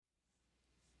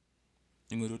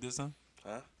You gonna do this time?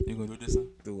 Huh? You gonna do this time?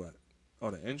 Do what?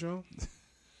 Oh, the intro?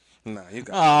 Nah, you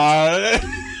got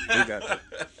you got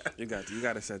to. You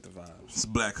got to set the vibes. It's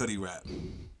Black Hoodie Rap.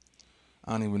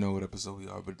 I don't even know what episode we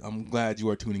are, but I'm glad you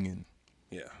are tuning in.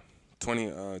 Yeah.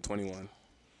 21.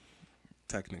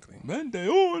 Technically. Mente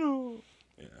uno.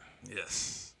 Yeah.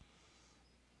 Yes.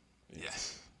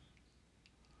 Yes.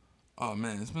 Oh,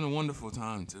 man, it's been a wonderful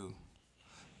time, too.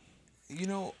 You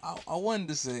know, I wanted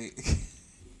to say,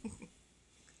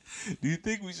 do you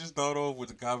think we should start off with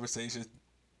the conversation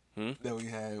that we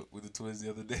had with the twins the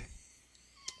other day?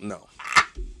 No.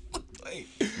 Wait.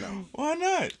 No. Why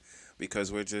not?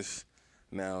 Because we're just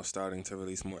now starting to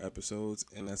release more episodes,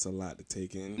 and that's a lot to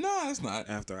take in. No, it's not.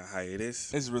 After a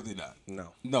hiatus. It's really not. No.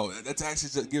 No, that's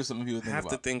actually to give something people to think I have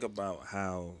about. to think about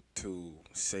how to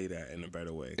say that in a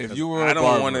better way. If you were I a don't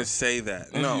barber, want to say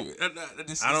that. No.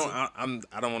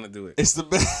 I don't want to do it. It's the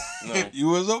best. No. If you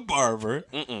was a barber,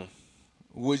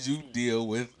 would you deal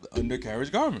with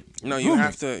undercarriage garment? No,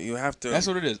 Grooming. you have to. That's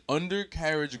what it is.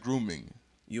 Undercarriage grooming.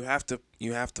 You have to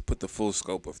put the full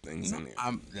scope of things in there.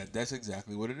 That's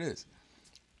exactly what it is.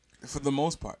 For the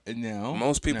most part. And now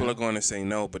most people are going to say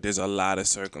no, but there's a lot of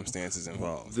circumstances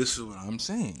involved. This is what I'm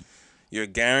saying. You're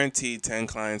guaranteed 10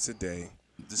 clients a day.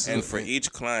 And for each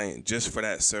each client, just for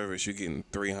that service, you're getting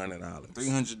 $300.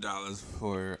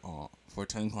 $300 for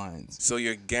 10 clients. So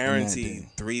you're guaranteed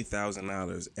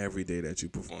 $3,000 every day that you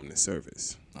perform this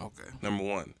service. Okay. Number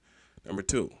one. Number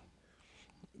two.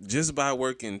 Just by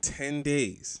working 10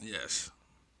 days. Yes.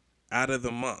 Out of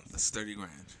the month. That's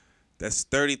 $30,000. That's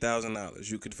 $30,000.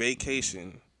 You could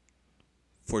vacation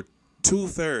for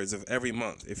 2/3 of every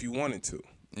month if you wanted to.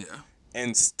 Yeah.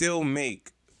 And still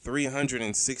make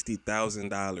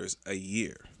 $360,000 a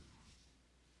year.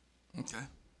 Okay.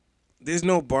 There's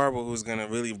no barber who's gonna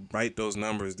really write those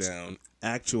numbers down,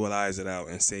 actualize it out,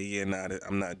 and say, "Yeah,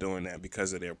 I'm not doing that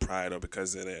because of their pride or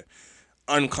because of their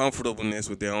uncomfortableness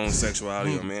with their own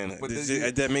sexuality or manhood."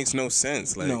 That makes no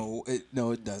sense. Like, no,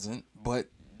 it doesn't. But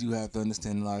you have to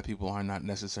understand, a lot of people are not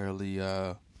necessarily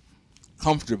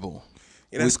comfortable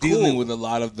with dealing with a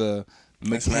lot of the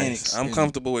mechanics. Nice. I'm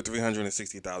comfortable with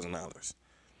 $360,000.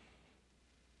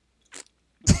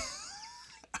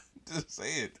 Just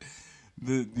say it.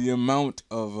 The amount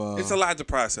of it's a lot to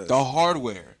process. The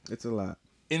hardware. It's a lot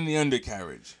in the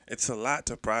undercarriage. It's a lot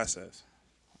to process.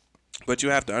 But you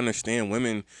have to understand,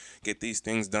 women get these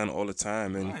things done all the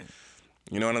time, and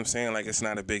you know what I'm saying. Like, it's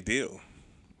not a big deal,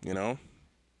 you know.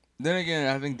 Then again,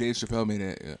 I think Dave Chappelle made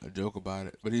a joke about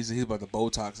it, but he's about to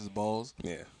Botox his balls.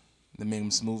 Yeah. They make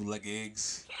them smooth like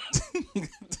eggs. I'm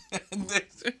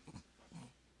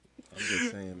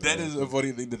just saying. That is a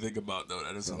funny thing to think about, though.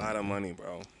 That is a lot of money,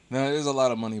 bro. No, it is a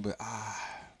lot of money, but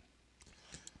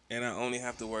And I only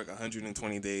have to work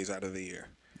 120 days out of the year.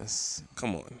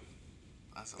 Come on.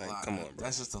 That's a lot. Come on, bro.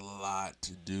 That's just a lot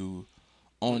to do.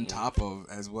 On top of,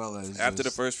 as well as after the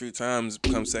first few times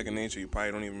become second nature, you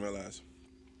probably don't even realize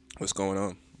what's going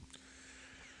on.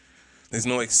 There's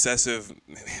no excessive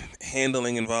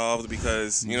handling involved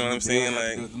because, you know what I'm saying?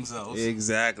 Like, do it themselves.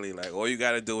 Exactly. Like, all you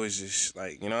got to do is just,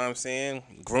 like, you know what I'm saying?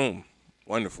 Groom.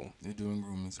 Wonderful. They're doing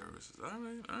grooming services. All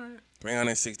right.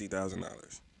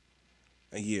 $360,000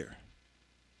 a year.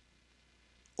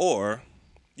 Or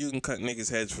you can cut niggas'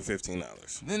 heads for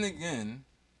 $15. Then again,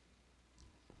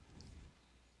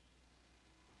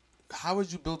 how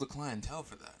would you build a clientele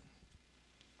for that?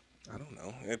 I don't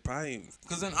know. It probably...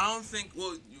 Because then I don't think...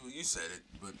 Well, you said it,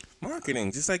 but...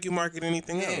 Marketing. Just like you market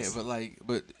anything else. Yeah,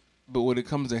 but when it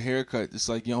comes to haircut, it's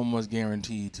like you almost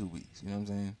guaranteed 2 weeks. You know what I'm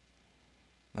saying?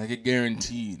 Like, it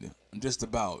guaranteed just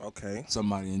about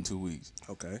somebody in 2 weeks.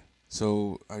 Okay.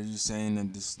 So, are you saying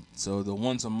that so the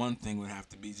once a month thing would have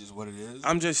to be just what it is?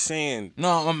 I'm just saying.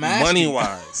 No, I'm asking.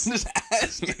 Money-wise. I'm just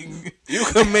asking. You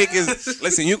can make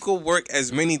listen, you could work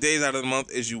as many days out of the month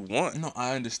as you want. No,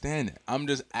 I understand it. I'm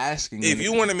just asking. If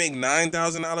you want to make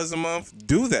 $9,000 a month,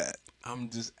 do that. I'm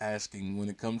just asking when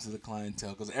it comes to the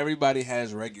clientele, because everybody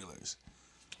has regulars.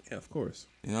 Yeah, of course.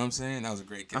 You know what I'm saying? That was a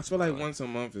great catch. I feel like once a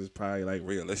month is probably, like,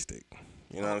 realistic.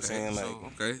 You know what I'm saying? Like,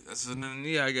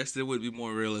 yeah, I guess it would be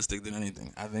more realistic than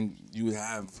anything. I think you would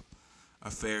have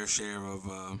a fair share of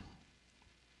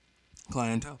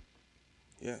clientele.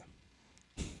 Yeah.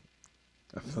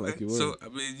 I feel like you would. So, I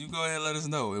mean, you go ahead and let us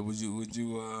know. Would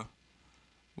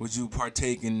you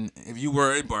partake in, if you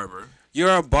were a barber?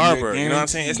 You're a barber. You know what I'm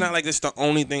saying? It's not like it's the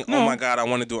only thing. No. Oh my God, I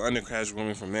want to do undercarriage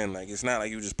grooming for men. Like, it's not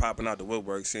like you just popping out the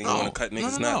woodwork saying you want to cut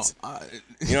niggas nuts.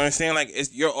 You know what I'm saying? Like,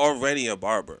 you're already a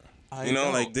barber. You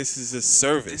know, like, this is a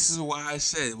service. This is why I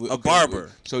said a barber.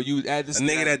 So you would add this. A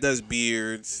nigga that does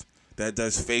beards, that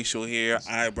does facial hair,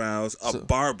 eyebrows, a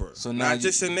barber. So not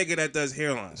just a nigga that does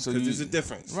hairline. So there's a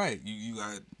difference. Right. You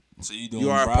got. So you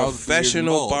are a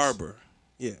professional barber.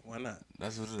 Yeah, why not?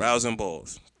 That's what it is. Brows and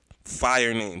balls.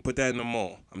 Fire name. Put that in the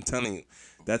mall. I'm telling you.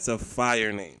 That's a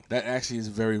fire name. That actually is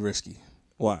very risky.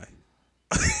 Why?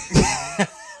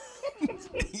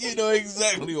 You know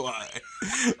exactly why.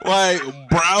 Why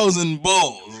brows and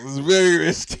balls is very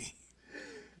risky.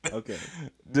 Okay.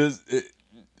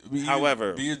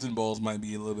 However, beards and balls might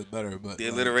be a little bit better, but the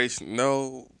alliteration,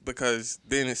 no, because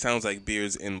then it sounds like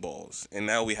beards and balls, and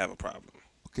now we have a problem.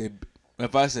 Okay,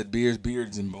 if I said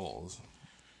beards and balls.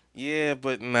 Yeah,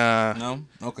 but nah. No?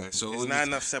 Okay, so there's not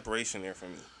enough separation there for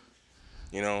me.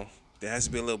 You know, there has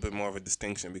to be a little bit more of a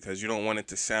distinction because you don't want it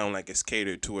to sound like it's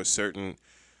catered to a certain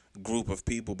group of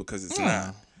people because it's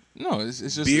not. No, it's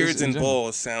just beards and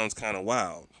balls sounds kind of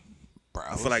wild.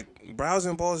 Brows. I feel like brows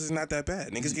and balls is not that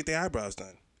bad. Niggas get their eyebrows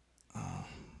done.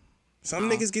 Some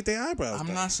niggas get their eyebrows done.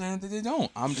 I'm not saying that they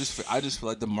don't. I just feel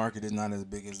like the market is not as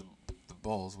big as the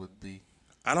balls would be.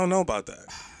 I don't know about that.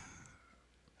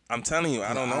 I'm telling you,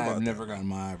 I don't know about that. I've never gotten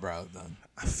my eyebrows done.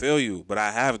 I feel you, but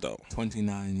I have though.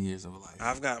 29 years of life.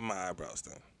 I've gotten my eyebrows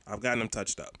done. I've gotten them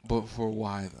touched up. But for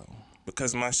why though?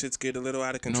 Because my shits get a little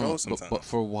out of control sometimes. But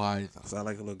for why though? Because I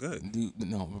like to look good.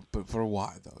 But for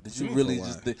why though? Did you really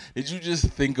did you just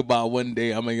think about one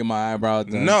day I'm gonna get my eyebrows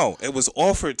done? No, it was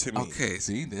offered to me. Okay,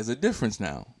 see, there's a difference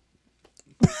now.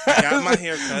 I got my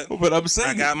hair cut. But I'm saying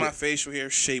I got my facial hair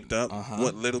shaped up.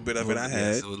 What little bit of it I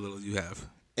had. Yes, what little you have.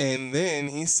 And then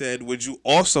he said, would you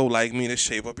also like me to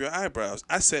shape up your eyebrows?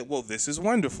 I said, well, this is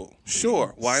wonderful.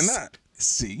 Sure, why not?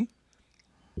 See?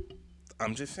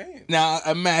 I'm just saying. Now,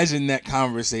 imagine that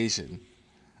conversation.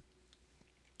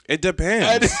 It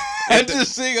depends. I'm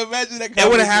just saying, imagine that conversation.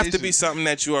 It would have to be something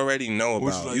that you already know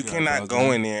about. You cannot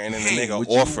go in there and then the nigga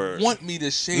offer. You want me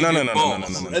to shave No.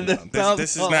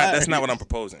 This is not. That's not what I'm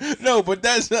proposing. No, but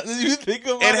that's not. You think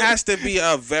about it. It has to be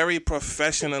a very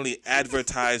professionally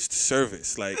advertised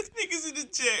service. Like this nigga's in the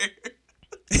chair.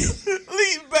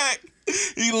 Lean back.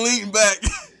 He leaned back.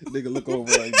 Nigga look over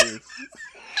like this.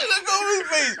 Look over his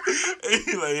face. And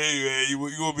he like, hey man, you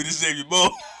want me to shave your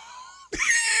ball?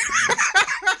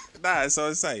 Nah, it's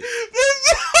on site.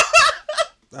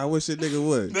 I wish a nigga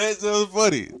would. That sounds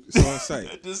funny. It's on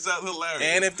site. That just sounds hilarious.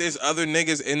 And if there's other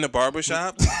niggas in the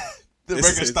barbershop, the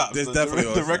record stops. There's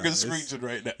definitely the record's screeching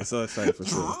right now. It's on site for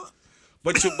sure.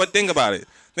 But think about it.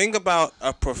 Think about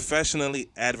a professionally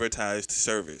advertised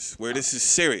service where this is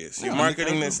serious. You're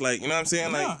marketing this like, you know what I'm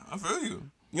saying? Like, I feel you.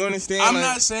 You understand? I'm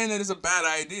not saying that it's a bad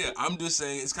idea. I'm just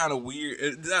saying it's kind of weird.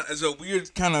 It's a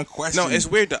weird kind of question. No, it's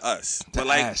weird to us. But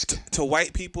like to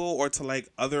white people or to like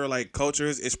other like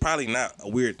cultures, it's probably not a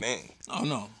weird thing. Oh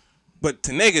no. But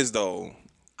to niggas though,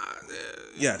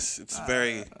 yes, it's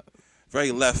very,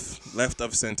 very left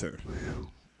of center.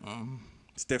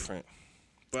 It's different.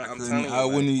 But I'm telling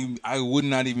you, I would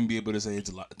not even be able to say it's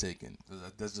a lot to take in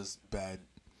because that's just bad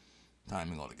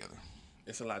timing altogether.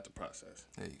 It's a lot to process.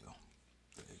 There you go.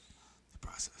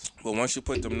 Process. But once you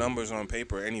put them numbers on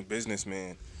paper, any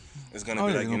businessman is gonna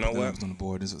be like, you know what? On the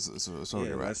board.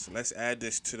 Let's add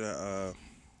this to the. You know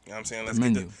what I'm saying?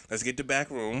 Let's get the back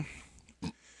room.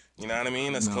 You know what I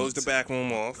mean? Let's close the back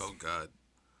room off. Oh God.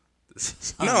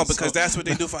 No, because that's what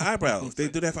they do for eyebrows. They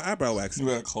do that for eyebrow waxing.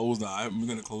 We're gonna close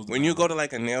the. When you go to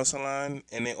like a nail salon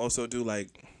and they also do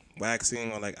like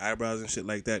waxing or like eyebrows and shit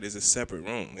like that, is a separate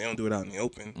room. They don't do it out in the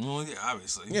open. Well, yeah,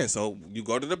 obviously. Yeah, so you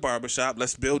go to the barbershop,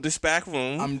 let's build this back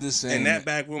room. I'm just saying. And that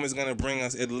back room is going to bring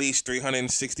us at least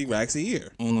 360 racks a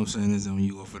year. All I'm saying is that when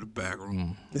you go for the back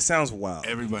room. This sounds wild.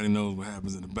 Everybody knows what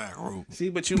happens in the back room. See,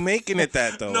 but you making it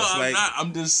that though. No, I'm not.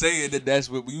 I'm just saying that's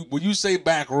what, when you say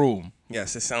back room.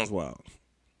 Yes, it sounds wild.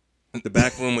 The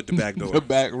back room with the back door. The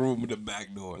back room with the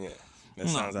back door. Yeah, that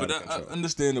sounds out of control.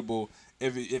 Understandable.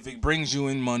 If it brings you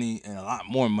in money and a lot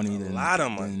more money than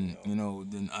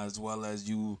than as well as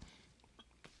you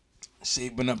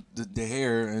shaping up the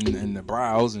hair and the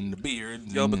brows and the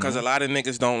beard. Because a lot of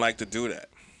niggas don't like to do that.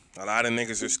 A lot of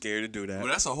niggas are scared to do that.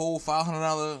 Well, that's a whole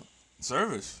 $500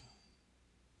 service.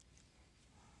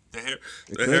 The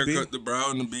haircut, the brow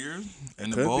and the beard,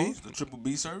 and the balls, the triple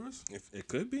B service. It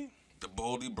could be. The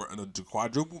baldy, the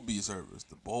quadruple B service.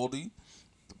 The baldy,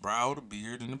 the brow, the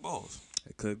beard, and the balls.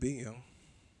 It could be, yo.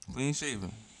 Clean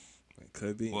shaven. It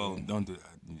could be. Well, don't do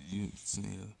that.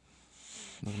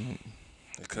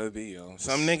 It could be, yo.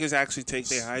 Some niggas actually take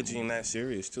their hygiene that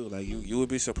serious too. Like you would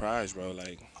be surprised, bro.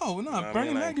 Like, oh, well, no,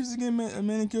 Bernie Mac used to get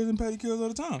manicures and pedicures all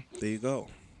the time. There you go.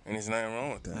 And there's nothing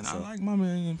wrong with that. And I like my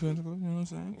manicures and pedicures. You know what I'm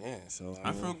saying? Yeah. So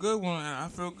I feel good I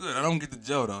don't get the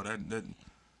gel though.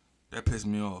 That pissed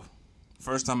me off.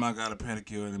 First time I got a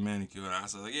pedicure and a manicure, I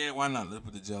said, like, yeah, why not? Let's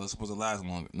put the gel. It's supposed to last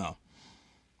longer. No.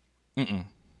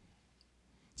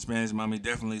 Spanish mommy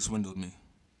definitely swindled me.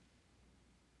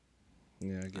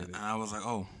 Yeah, I get it. And I was like,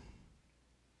 oh.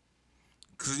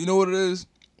 Because you know what it is?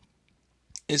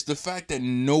 It's the fact that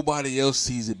nobody else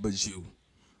sees it but you.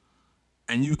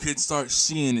 And you can start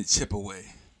seeing it chip away.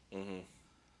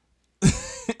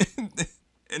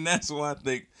 And that's why I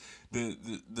think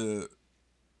the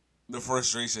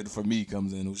frustration for me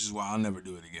comes in, which is why I'll never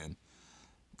do it again.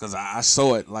 Because I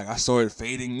saw it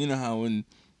fading. You know how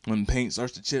when paint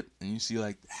starts to chip and you see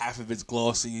like half of it's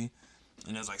glossy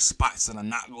and there's like spots that are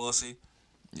not glossy.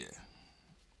 Yeah.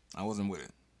 I wasn't with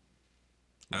it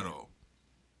at all.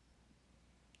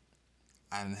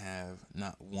 I didn't have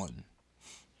not one.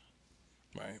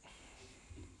 Right.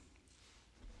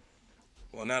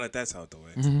 Well, now that that's out the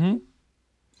way. Mm-hmm.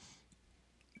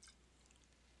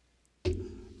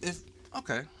 It's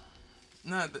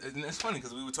funny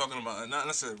because we were talking about not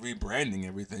necessarily rebranding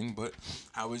everything, but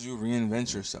how would you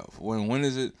reinvent yourself? When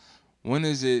is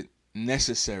it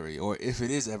necessary, or if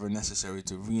it is ever necessary,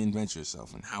 to reinvent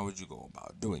yourself, and how would you go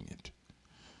about doing it?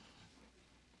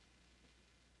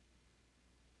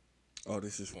 Oh,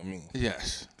 this is for me.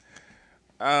 Yes.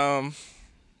 I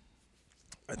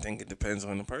think it depends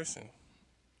on the person.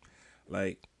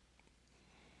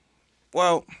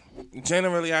 Well,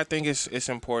 generally, I think it's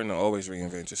important to always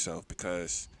reinvent yourself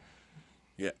because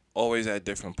you're always at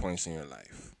different points in your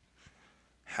life.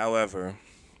 However,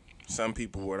 some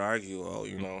people would argue,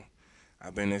 oh,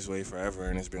 I've been this way forever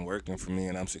and it's been working for me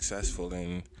and I'm successful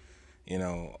and,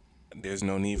 there's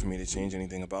no need for me to change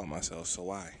anything about myself, so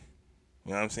why?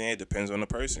 You know what I'm saying? It depends on the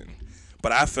person.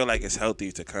 But I feel like it's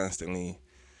healthy to constantly,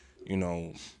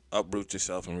 uproot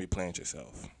yourself and replant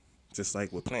yourself. Just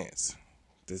like with plants.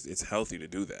 It's healthy to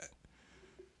do that.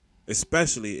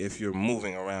 Especially if you're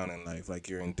moving around in life, like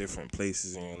you're in different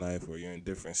places in your life, or you're in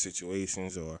different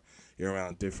situations, or you're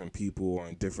around different people, or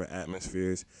in different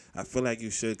atmospheres. I feel like you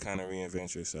should kind of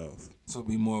reinvent yourself. So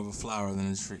be more of a flower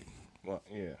than a tree. Well,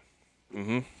 yeah.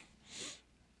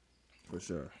 For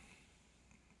sure.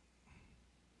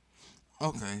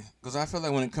 Okay, because I feel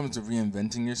like when it comes to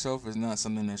reinventing yourself, it's not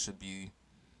something that should be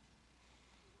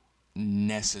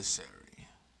necessary.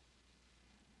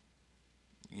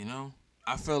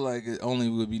 I feel like it only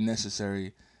would be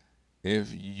necessary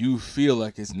if you feel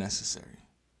like it's necessary.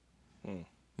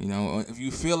 If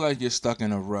you feel like you're stuck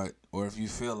in a rut, or if you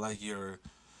feel like you're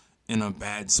in a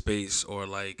bad space, or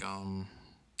like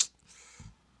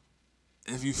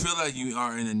if you feel like you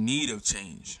are in a need of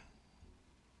change,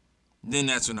 then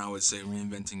that's when I would say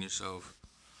reinventing yourself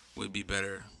would be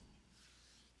better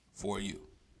for you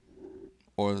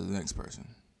or the next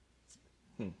person.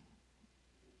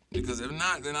 Because if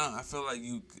not, then I feel like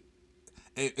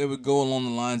it would go along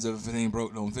the lines of, if it ain't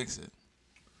broke, don't fix it.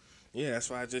 Yeah, that's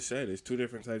why I just said there's two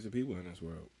different types of people in this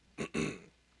world.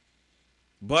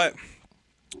 But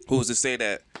who's to say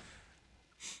that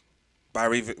by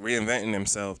reinventing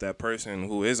themselves, that person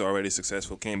who is already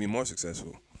successful can be more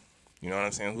successful? You know what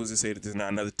I'm saying? Who's to say that there's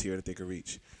not another tier that they could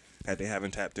reach that they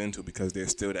haven't tapped into because they're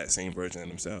still that same version of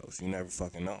themselves? You never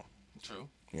fucking know. True.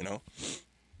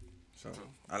 So,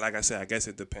 like I said, I guess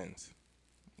it depends.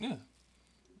 Yeah.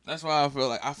 That's why I feel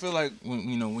like when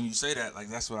you say that, like,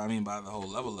 that's what I mean by the whole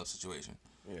level up situation.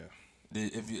 Yeah.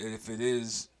 If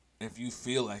you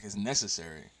feel like it's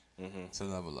necessary to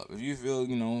level up. If you feel,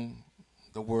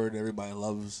 the word everybody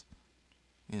loves,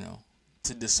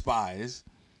 to despise,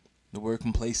 the word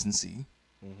complacency,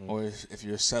 or if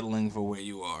you're settling for where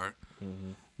you are,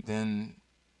 then,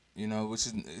 which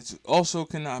is, it also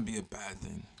cannot be a bad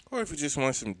thing. Or if you just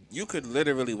want you could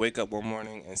literally wake up one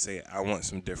morning and say, I want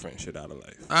some different shit out of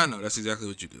life. I know, that's exactly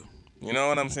what you do. You know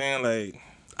what I'm saying? Like,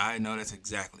 I know that's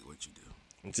exactly what you do.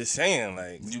 I'm just saying,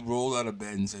 like, you roll out of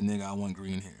bed and say, nigga, I want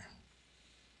green hair.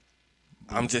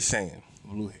 I'm just saying.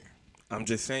 Blue hair. I'm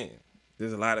just saying.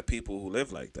 There's a lot of people who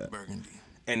live like that. Burgundy.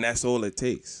 And that's all it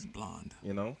takes. Blonde.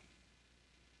 A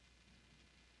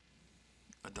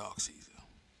dog Caesar.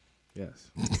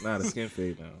 Yes. Not a skin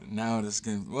fade now. Now the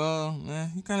skin. Well,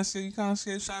 you kind of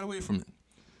shied away from it.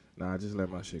 Nah, I just let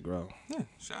my shit grow. Yeah,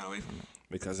 shied away from it.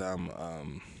 Because I'm,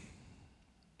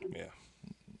 yeah.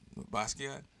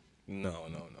 Basquiat? No.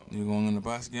 You going on the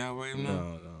Basquiat wave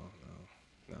now?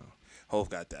 No. Hov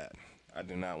got that. I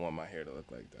do not want my hair to look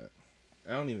like that.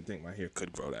 I don't even think my hair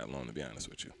could grow that long, to be honest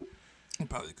with you. It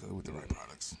probably could with the right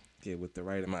products. Yeah, with the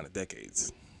right amount of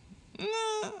decades.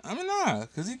 Nah,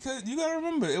 because you gotta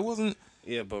remember, it wasn't.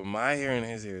 Yeah, but my hair and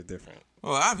his hair is different.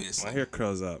 Well, obviously. My hair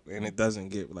curls up, and it doesn't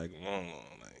get, like, long.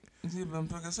 Like, yeah,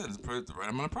 but like I said, it's the right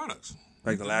amount of products.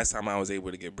 Like, the last time I was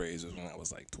able to get braids was when I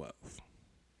was, like, 12.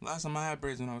 Last time I had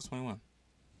braids when I was 21.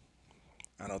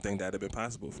 I don't think that'd have been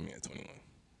possible for me at 21.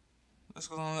 That's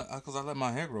because I let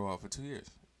my hair grow out for 2 years.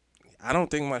 I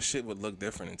don't think my shit would look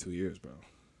different in 2 years, bro.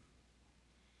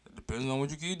 It depends on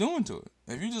what you keep doing to it.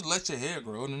 If you just let your hair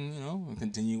grow, then, and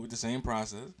continue with the same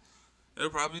process, it'll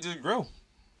probably just grow.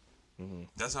 Mm-hmm.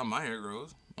 That's how my hair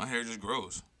grows. My hair just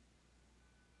grows.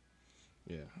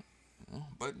 Yeah.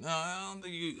 But no, I don't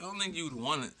think you'd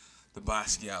want it, the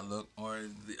Basquiat look or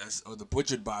the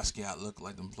butchered Basquiat look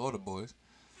like them Florida boys.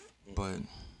 But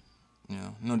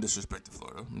no disrespect to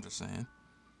Florida. I'm just saying.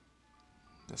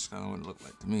 That's kind of what it looked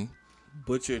like to me.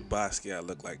 Butchered Basquiat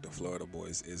look like the Florida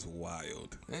boys is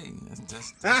wild. Hey,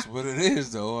 that's what it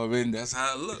is, though. I mean, that's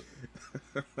how it look.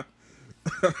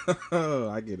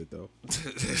 I get it, though.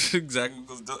 Exactly,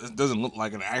 because it doesn't look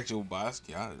like an actual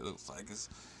Basquiat. It looks like it's...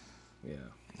 Yeah.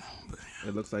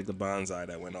 It looks like the bonsai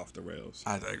that went off the rails.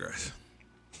 I digress.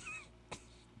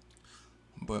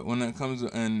 But when it comes to...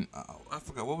 And I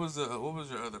forgot, what was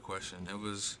your other question? It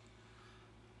was...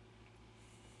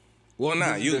 Well,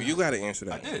 nah, you got to answer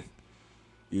that. I did.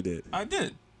 You did. I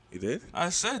did. You did? I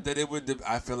said that it would.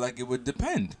 I feel like it would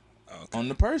depend on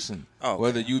the person. Oh, okay.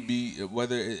 Whether you'd be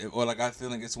or like I feel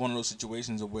like it's one of those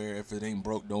situations where if it ain't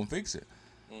broke, don't fix it.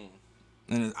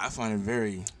 And I find it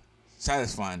very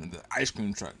satisfying that the ice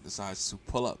cream truck decides to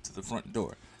pull up to the front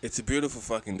door. It's a beautiful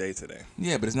fucking day today.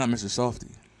 Yeah, but it's not Mr. Softy.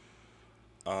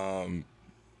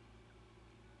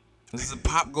 This is a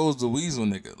Pop Goes the Weasel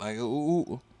nigga. Like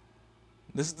ooh.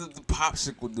 This is the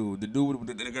popsicle dude, the dude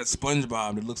that got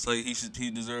SpongeBob that looks like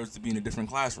he deserves to be in a different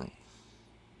classroom.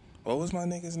 What was my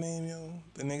nigga's name, yo?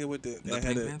 The nigga with the Pink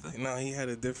Panther? No, he had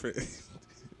a different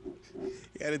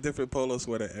he had a different polo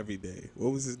sweater every day.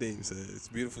 What was his name? He said, it's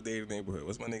a beautiful day in the neighborhood.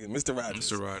 What's my nigga? Mr. Rogers.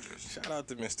 Mr. Rogers. Shout out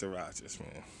to Mr. Rogers,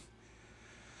 man.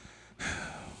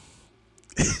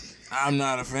 I'm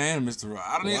not a fan of Mr.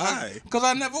 Rogers. Why? Because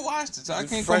I never watched it, so I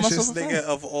can't call myself myself a fan. Freshest nigga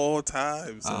of all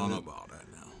time. I don't know about that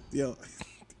now. Yo.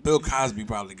 Bill Cosby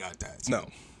probably got that. Too.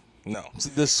 No.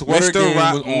 The sweater game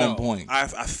was on point. I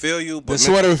feel you, but the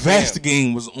sweater vest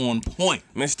game was on point.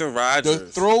 Mr. Rogers. The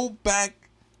throwback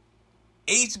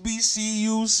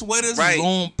HBCU sweaters was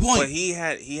on point. But he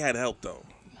had help though.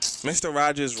 Mr.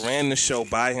 Rogers ran the show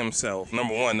by himself.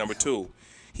 Number one. Number two,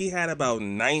 he had about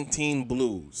 19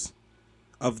 blues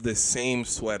of the same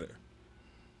sweater.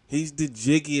 He's the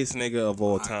jiggiest nigga of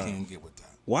all time. I can't get with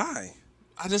that. Why?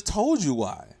 I just told you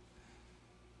why.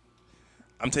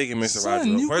 I'm taking Mr.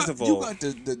 Rogers. First of all, you got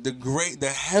the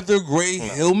Heather Gray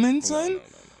Hillman, son. No.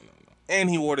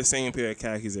 And he wore the same pair of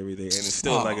khakis every day, and it's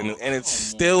still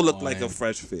still looked like a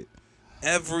fresh fit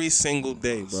every single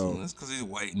day, bro. That's because he's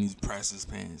white and he presses his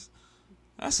pants.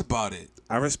 That's about it.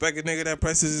 I respect a nigga that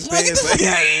presses his pants.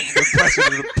 The pressure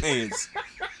of the pants.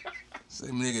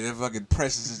 Same nigga that fucking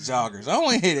presses his joggers. I don't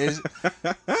want to hear this.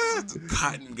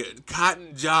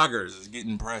 Cotton joggers is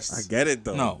getting pressed. I get it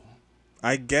though. No.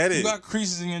 I get it. You got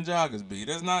creases in your joggers, B.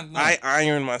 That's not. No. I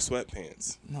iron my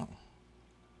sweatpants. No.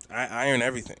 I iron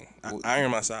everything. I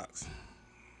iron my socks.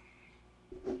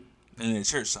 And then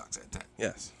church socks at that.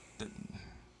 Yes.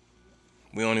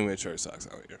 We only wear church socks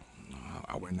out here.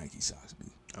 I wear Nike socks, B.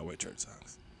 I wear church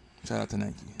socks. Shout out to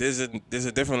Nike. There's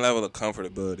a different level of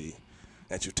comfortability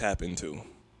that you tap into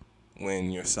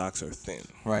when your socks are thin.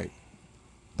 Right.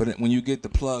 But when you get the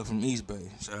plug from East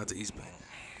Bay, shout out to East Bay.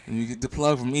 When you get the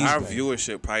plug from East Bay. Our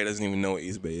viewership probably doesn't even know what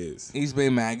East Bay is. East Bay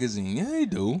Magazine. Yeah, they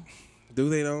do. Do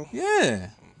they though? Yeah.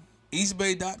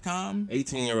 EastBay.com.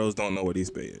 18-year-olds don't know what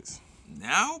East Bay is.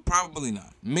 Now? Probably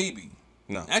not. Maybe.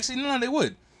 No. Actually, no, they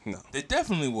would. No. They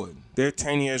definitely would. They're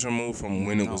 10 years removed from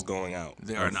when it was going out.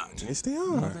 They are not. Yes, they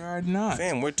are. No, they are not.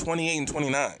 Fam, we're 28 and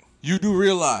 29. You do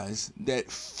realize that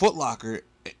Foot Locker,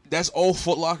 that's all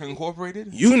Foot Locker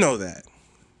Incorporated? You know that.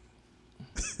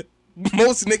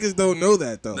 Most niggas don't know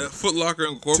that though. The Foot Locker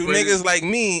Incorporated. To niggas like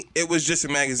me, it was just a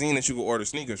magazine that you could order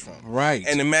sneakers from. Right.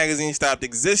 And the magazine stopped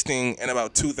existing in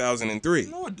about 2003.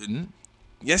 No, it didn't.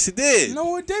 Yes, it did.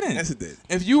 No, it didn't. Yes, it did.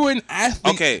 If you were an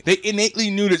athlete, okay, they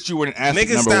innately knew that you were an athlete.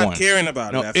 Niggas stopped caring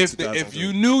about it. If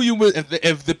you knew you were,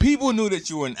 if the people knew that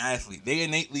you were an athlete, they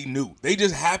innately knew. They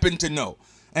just happened to know,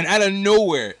 and out of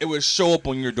nowhere, it would show up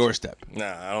on your doorstep. Nah,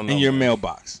 I don't know. In your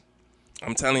mailbox.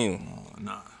 I'm telling you. Oh,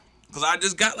 nah. Cause I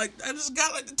just got like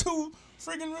the 2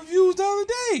 freaking reviews the other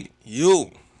day. Yeah.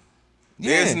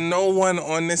 There's no one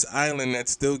on this island that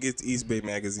still gets East Bay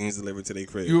magazines delivered to their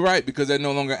crib. You're right, because they're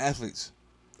no longer athletes.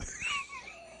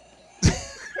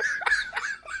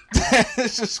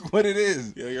 That's just what it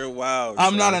is. Yo, you're wild.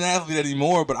 I'm not an athlete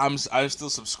anymore, but I still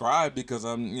subscribe because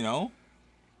I'm a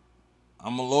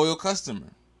loyal customer.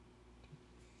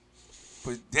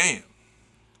 But damn.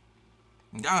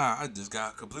 Nah, I just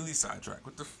got completely sidetracked.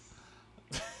 What the?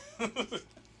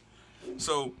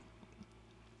 So,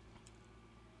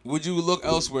 would you look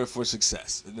elsewhere for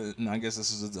success? And I guess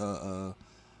this is a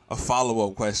follow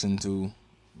up question to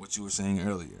what you were saying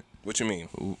earlier. What you mean?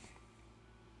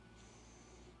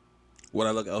 Would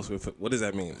I look elsewhere for? What does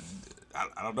that mean?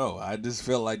 I don't know. I just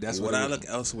feel like that's what I look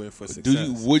elsewhere for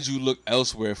success. Would you look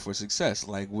elsewhere for success?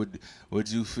 Like would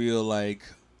you feel like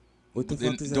what the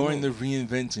fuck does that during mean? the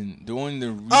reinvention, during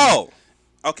the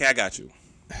okay, I got you.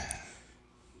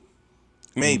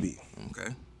 Maybe.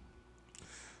 Okay.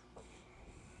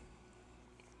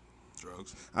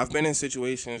 Drugs. I've been in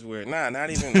situations where not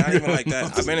even like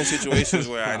that. I've been in situations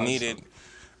where I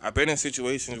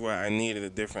needed a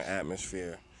different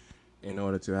atmosphere in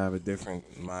order to have a different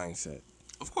mindset.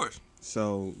 Of course.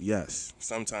 So, yes,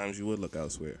 sometimes you would look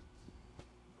elsewhere.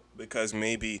 Because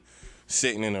maybe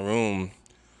sitting in a room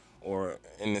or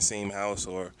in the same house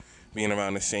or being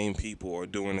around the same people or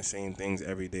doing the same things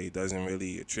every day doesn't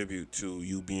really attribute to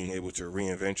you being able to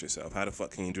reinvent yourself. How the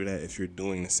fuck can you do that if you're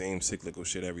doing the same cyclical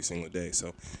shit every single day?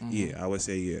 So, yeah, I would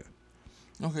say yeah.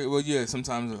 Okay, well, yeah,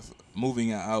 sometimes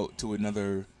moving out to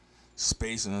another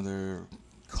space, another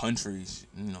country,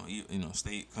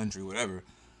 state, country, whatever,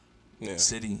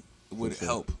 city would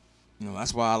help.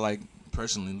 That's why I like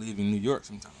personally leaving New York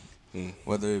sometimes.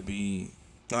 Whether it be,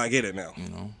 no, I get it now.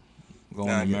 Going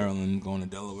to Maryland, going to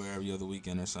Delaware every other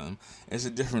weekend or something. It's a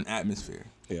different atmosphere.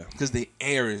 Yeah. Because the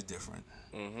air is different.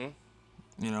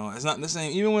 It's not the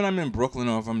same. Even when I'm in Brooklyn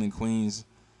or if I'm in Queens,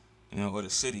 or the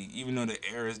city, even though the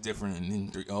air is different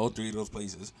in all three of those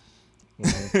places.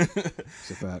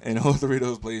 It's a fact. In all three of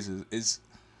those places,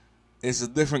 it's a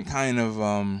different kind of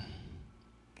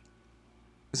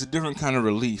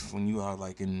relief when you are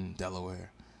like in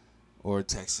Delaware or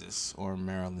Texas or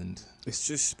Maryland. It's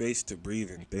just space to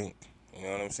breathe and think. You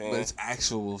know what I'm saying? But it's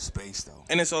actual space though.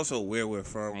 And it's also where we're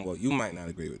from. Well, you might not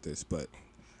agree with this, but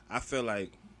I feel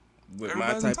like with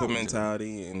my type of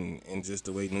mentality and just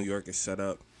the way New York is set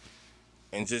up,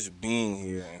 and just being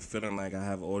here and feeling like I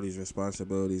have all these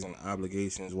responsibilities and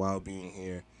obligations while being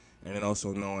here, and then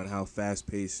also knowing how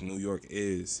fast-paced New York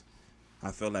is,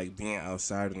 I feel like being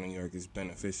outside of New York is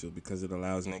beneficial because it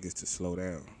allows niggas to slow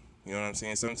down. You know what I'm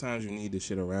saying? Sometimes you need the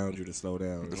shit around you to slow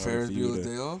down. The Ferris Bueller's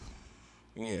Day Off?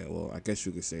 Yeah, well, I guess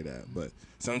you could say that. But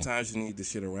sometimes you need the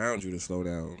shit around you to slow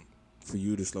down for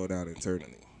you to slow down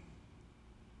internally.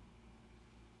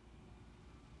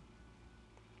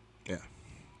 Yeah.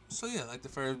 So, yeah, like the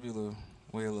Ferris Bueller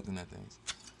way of looking at things.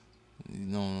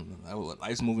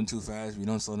 Life's moving too fast. If you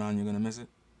don't slow down, you're going to miss it.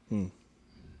 Kinda?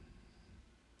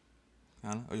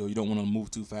 Or you don't want to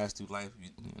move too fast through life.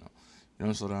 You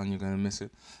don't slow down, you're going to miss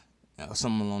it.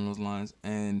 Something along those lines.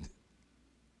 And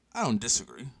I don't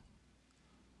disagree.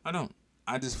 I don't.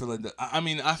 I just feel like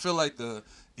I feel like the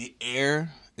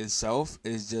air itself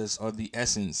is just, or the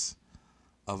essence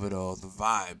of it all, the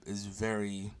vibe is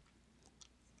very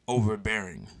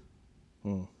overbearing.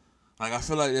 Like I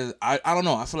feel like I don't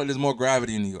know. I feel like there's more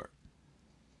gravity in New York.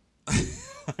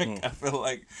 I feel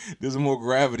like there's more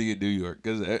gravity in New York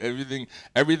because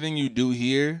everything you do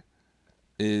here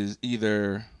is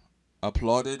either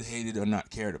applauded, hated, or not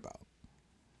cared about.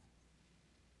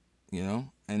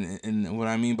 And what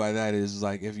I mean by that is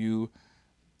like if you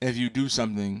do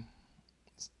something,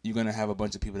 you're gonna have a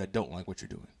bunch of people that don't like what you're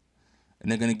doing, and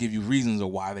they're gonna give you reasons of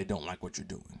why they don't like what you're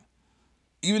doing.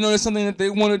 Even though it's something that they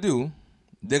want to do,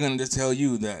 they're gonna just tell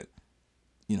you that,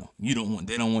 they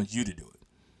don't want you to do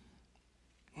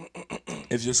it.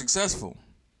 If you're successful,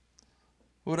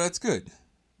 well, that's good,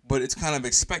 but it's kind of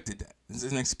expected that it's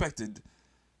an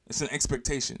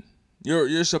expectation.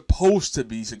 You're supposed to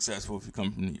be successful if you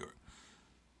come from New York.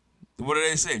 What do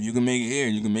they say? If you can make it here,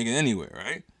 you can make it anywhere,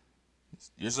 right?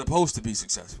 You're supposed to be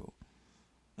successful.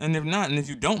 And if not, and if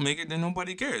you don't make it, then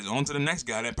nobody cares. On to the next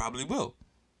guy that probably will.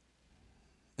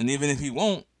 And even if he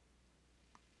won't,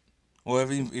 or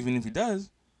even if he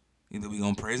does, either we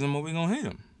gonna praise him or we gonna hate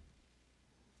him.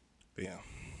 Yeah.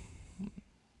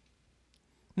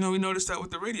 We noticed that with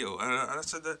the radio. I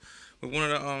said that with one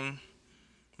of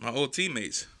my old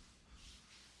teammates.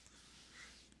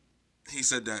 He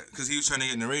said that because he was trying to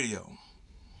get in the radio,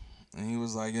 and he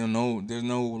was like, there's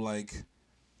no like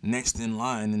next in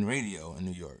line in radio in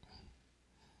New York.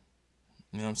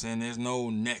 You know what I'm saying? There's no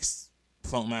next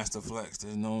Funkmaster Flex.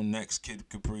 There's no next Kid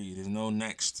Capri. There's no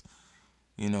next,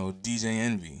 DJ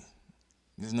Envy.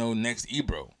 There's no next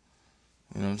Ebro.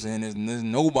 You know what I'm saying? There's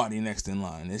nobody next in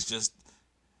line. It's just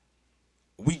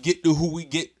we get to who we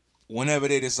get whenever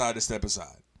they decide to step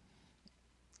aside.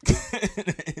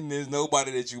 And there's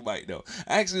nobody that you might know.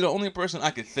 Actually, the only person I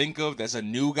could think of that's a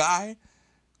new guy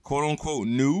quote unquote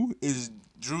new is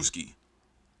Drewski.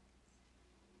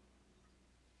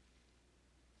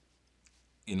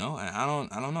 You know, and I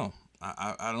don't know.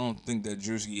 I don't think that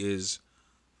Drewski is.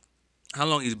 How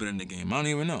long he's been in the game? I don't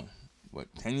even know. What,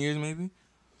 10 years maybe?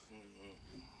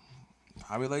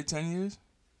 Probably like 10 years.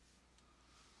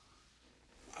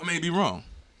 I may be wrong.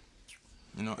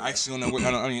 You know, actually on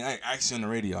the actually on the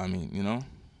radio. I mean, you know.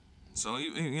 So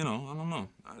you know, I don't know.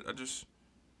 I just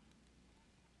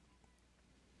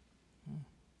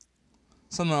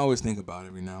something I always think about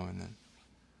every now and then.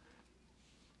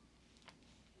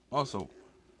 Also,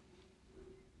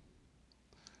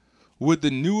 would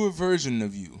the newer version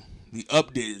of you, the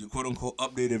updated, the quote unquote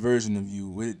updated version of you,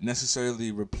 would it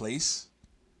necessarily replace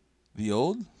the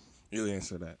old? You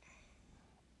answer that.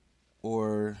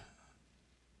 Or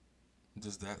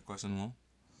just that question alone?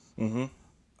 Mm-hmm.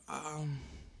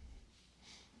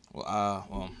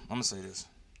 Well, I'm gonna say this.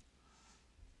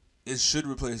 It should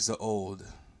replace the old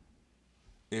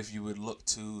if you would look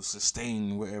to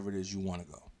sustain wherever it is you want to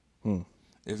go.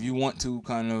 If you want to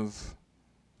kind of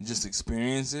just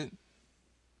experience it,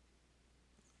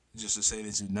 just to say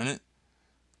that you've done it,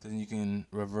 then you can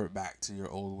revert back to your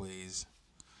old ways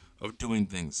of doing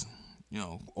things, you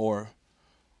know, or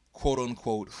quote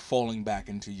unquote falling back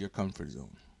into your comfort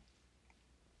zone.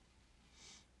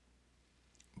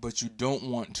 But you don't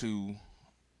want to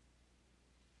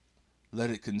let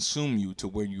it consume you to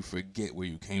where you forget where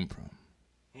you came from.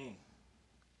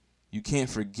 You can't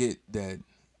forget that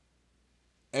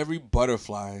every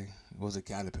butterfly was a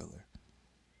caterpillar.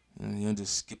 You don't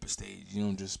just skip a stage. You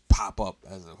don't just pop up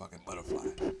as a fucking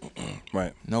butterfly.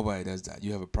 Right. Nobody does that.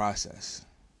 You have a process.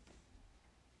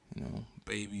 You know,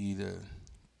 baby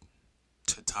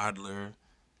to toddler,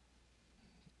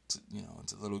 to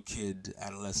little kid,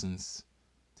 adolescence,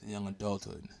 to young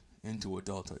adulthood, into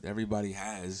adulthood. Everybody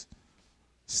has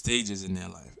stages in their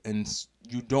life, and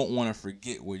you don't want to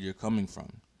forget where you're coming from.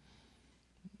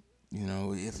 You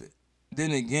know,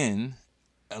 then again,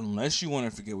 unless you want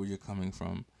to forget where you're coming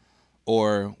from,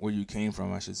 or where you came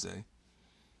from, I should say,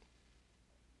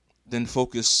 then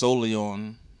focus solely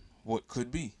on what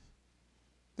could be.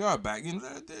 There are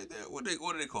what do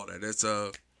they call that? That's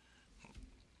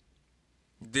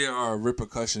there are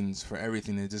repercussions for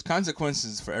everything. There's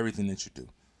consequences for everything that you do,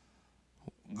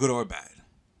 good or bad.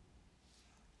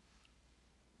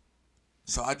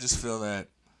 So I just feel that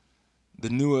the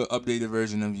newer, updated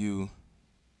version of you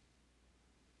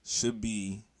should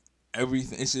be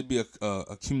everything. It should be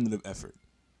a cumulative effort,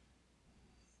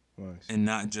 Nice. and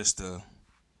not just a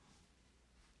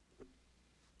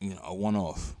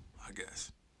one-off. I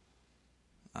guess.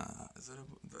 Is that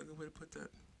a good way to put that?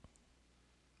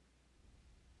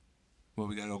 Well,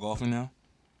 we gotta go golfing now.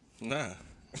 Nah.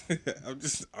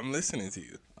 I'm listening to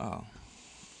you. Oh,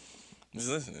 Just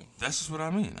listening. that's just what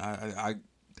I mean.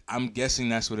 I'm guessing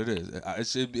that's what it is.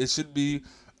 It should be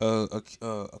a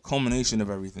culmination of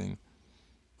everything,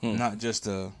 not just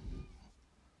a.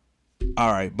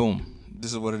 All right, boom.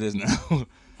 This is what it is now.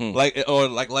 Like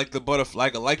the butterfly,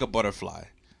 like a butterfly,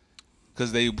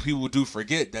 because people do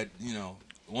forget that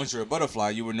once you're a butterfly,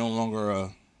 you were no longer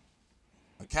a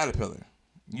caterpillar.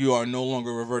 You are no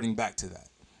longer reverting back to that.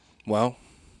 Well,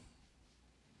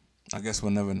 I guess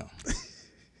we'll never know.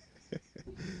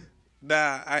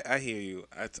 Nah, I hear you.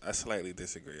 I slightly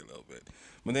disagree a little bit.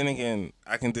 But then again,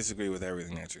 I can disagree with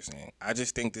everything that you're saying. I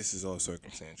just think this is all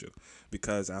circumstantial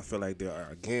because I feel like there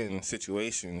are, again,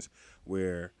 situations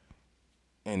where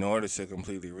in order to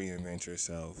completely reinvent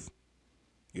yourself,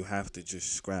 you have to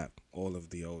just scrap all of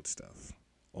the old stuff,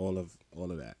 all of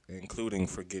that, including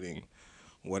forgetting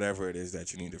whatever it is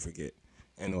that you need to forget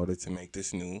in order to make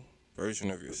this new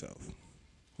version of yourself.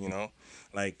 You know?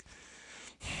 Like,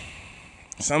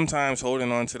 sometimes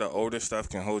holding on to the older stuff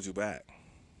can hold you back.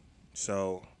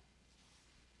 So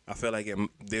I feel like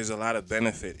there's a lot of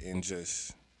benefit in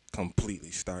just completely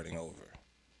starting over.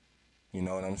 You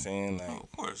know what I'm saying? Like,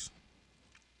 Of course.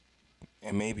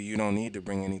 and maybe you don't need to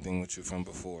bring anything with you from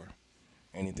before,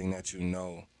 anything that you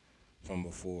know from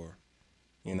before,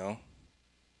 you know?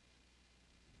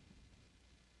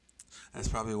 That's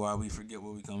probably why we forget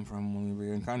where we come from when we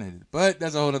reincarnated. But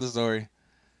that's a whole other story.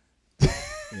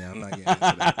 Yeah, I'm not getting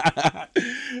into that.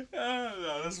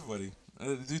 No, that's funny.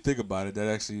 If you think about it, that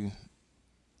actually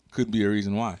could be a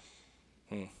reason why.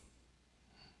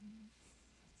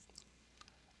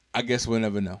 I guess we'll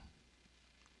never know.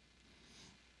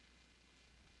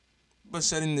 But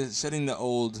setting the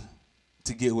old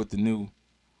to get with the new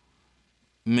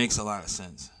makes a lot of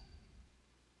sense.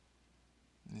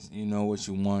 You know what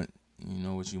you want. You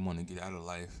know what you want to get out of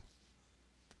life.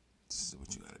 This is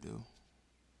what you got to do.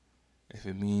 If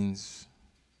it means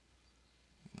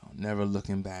never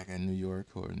looking back at New York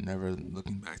or never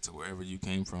looking back to wherever you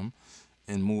came from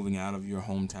and moving out of your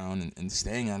hometown and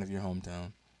staying out of your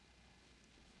hometown,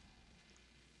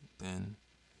 then,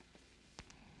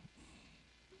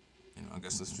 I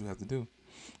guess that's what you have to do.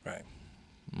 Right.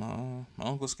 My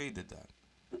Uncle Skate did that,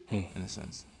 in a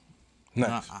sense.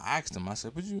 Nice. I asked him, I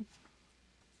said,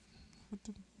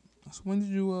 when did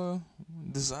you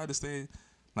decide to stay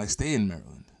in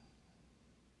Maryland?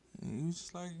 And he was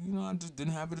just like, I just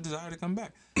didn't have the desire to come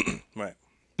back. Right.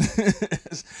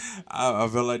 I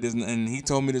felt like this, and he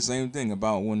told me the same thing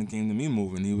about when it came to me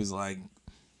moving. He was like,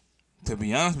 to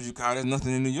be honest with you, Kyle, there's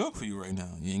nothing in New York for you right now.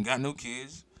 You ain't got no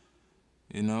kids.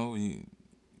 You're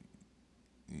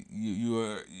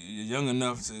young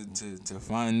enough to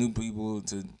find new people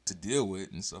to deal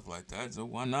with and stuff like that. So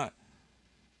why not?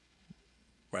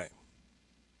 Right.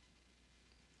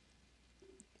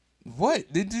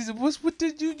 What did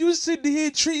you sitting here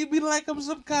treating me like I'm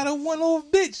some kind of one-off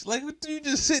bitch? Like, you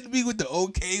just sitting me with the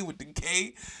OK, with the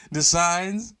K, the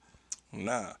signs?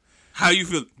 Nah. How you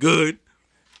feel? Good.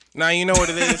 Nah, you know what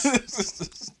it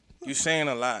is? You're saying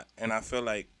a lot, and I feel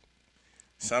like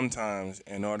sometimes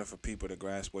in order for people to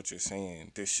grasp what you're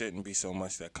saying, there shouldn't be so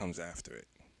much that comes after it.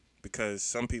 Because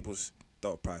some people's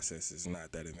thought process is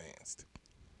not that advanced.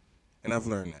 And I've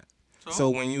learned that.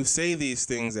 So when you say these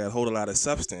things that hold a lot of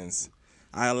substance,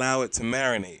 I allow it to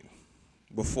marinate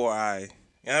before you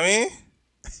know what I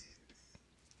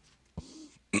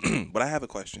mean? But I have a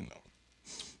question, though.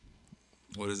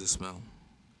 What does it smell?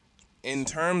 In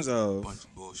terms of Bunch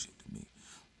of bullshit to me.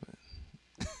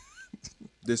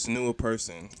 this newer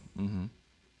person, Mm-hmm.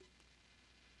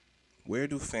 where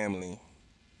do family,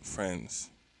 friends,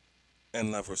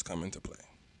 and lovers come into play?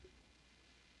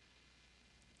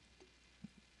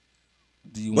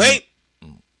 Do you Wait!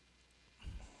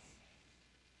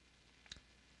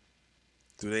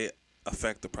 Do they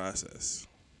affect the process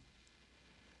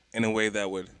in a way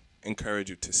that would encourage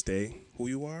you to stay who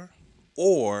you are?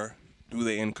 Or do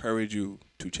they encourage you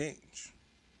to change?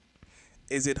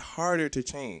 Is it harder to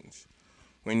change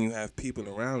when you have people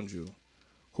around you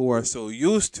who are so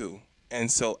used to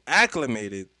and so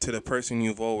acclimated to the person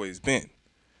you've always been?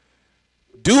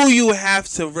 Do you have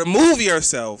to remove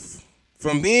yourself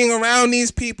from being around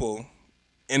these people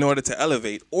in order to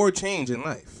elevate or change in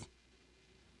life?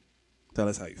 Tell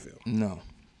us how you feel. No.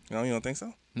 No, you don't think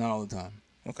so? Not all the time.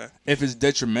 Okay. If it's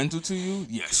detrimental to you,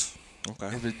 yes. Okay.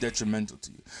 If it's detrimental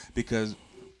to you. Because,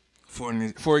 for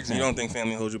example... You don't think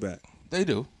family holds you back? They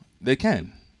do. They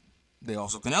can. They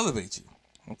also can elevate you.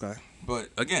 Okay. But,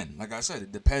 again, like I said,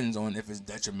 it depends on if it's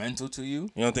detrimental to you.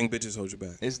 You don't think bitches hold you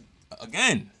back? It's,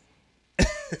 again...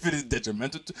 if it is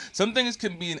detrimental to, some things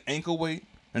can be an ankle weight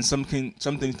and some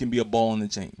things can be a ball in the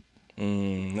chain.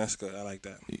 That's good. I like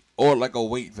that. Or like a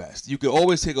weight vest. You could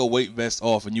always take a weight vest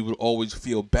off and you would always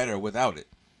feel better without it.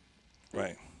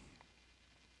 Right.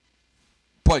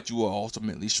 But you are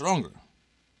ultimately stronger.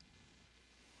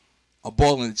 A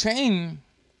ball in the chain,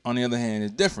 on the other hand,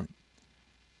 is different.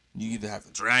 You either have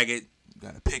to drag it, you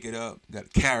got to pick it up, you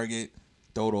got to carry it,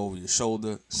 throw it over your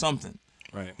shoulder, something.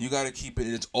 Right. You got to keep it.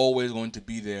 It's always going to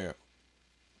be there.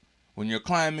 When you're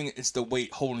climbing, it's the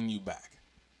weight holding you back.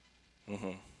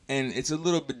 Mm-hmm. And it's a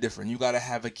little bit different. You got to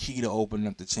have a key to open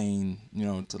up the chain,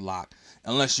 to lock.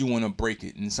 Unless you want to break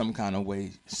it in some kind of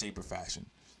way, shape, or fashion.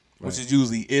 Right. Which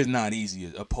is not easy,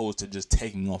 opposed to just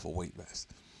taking off a weight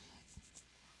vest.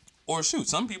 Or shoot,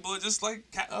 some people are just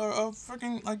like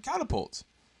freaking like catapults.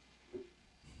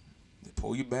 They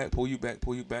pull you back, pull you back,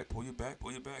 pull you back, pull you back,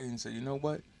 pull you back, and say, you know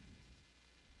what?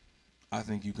 I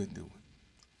think you can do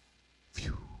it.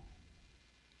 Phew.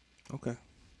 Okay.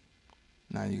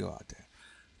 Now you go out there.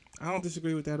 I don't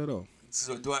disagree with that at all.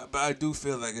 So but I do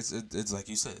feel like it's like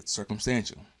you said, it's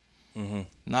circumstantial. Mm-hmm.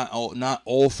 Not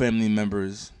all family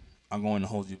members are going to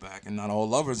hold you back, and not all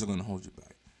lovers are going to hold you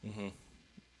back.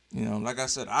 Mm-hmm. Like I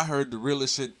said, I heard the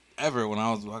realest shit ever when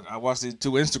I watched the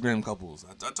two Instagram couples.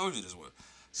 I told you this one.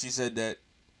 She said that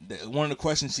one of the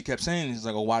questions she kept saying is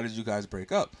like, "Oh, why did you guys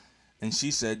break up?" And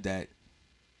she said that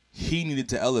he needed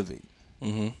to elevate,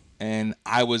 and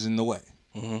I was in the way.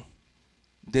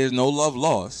 There's no love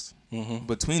lost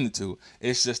between the two.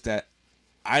 It's just that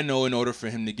I know in order for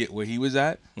him to get where he was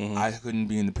at, I couldn't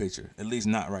be in the picture. At least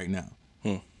not right now.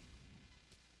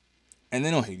 And they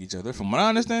don't hate each other. From what I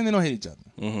understand, they don't hate each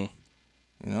other.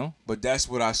 But that's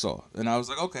what I saw. And I was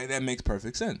like, okay, that makes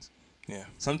perfect sense. Yeah.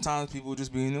 Sometimes people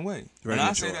just be in the way. Very and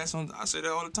mature. I say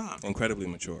that all the time. Incredibly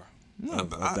mature. No,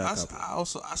 but I say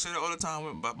that all the time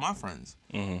about my friends.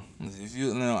 Mm-hmm.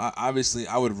 If obviously,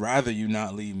 I would rather you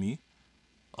not leave me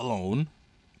alone.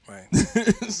 Right.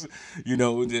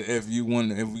 If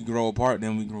we grow apart,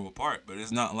 then we grow apart. But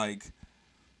it's not like,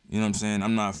 you know what I'm saying?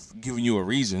 I'm not giving you a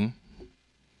reason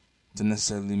to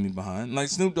necessarily leave me behind. Like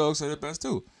Snoop Dogg said it best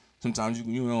too. Sometimes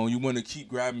you want to keep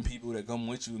grabbing people that come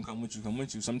with you and come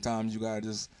with you. Sometimes you gotta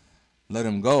just let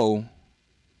them go,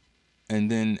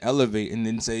 and then elevate, and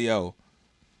then say, yo,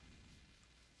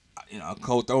 I'll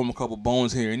throw them a couple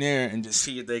bones here and there, and just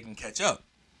see if they can catch up.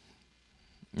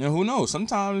 Who knows?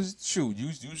 Sometimes, shoot,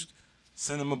 you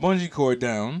send them a bungee cord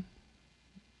down,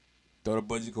 throw the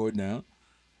bungee cord down.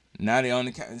 Now they on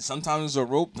the sometimes it's a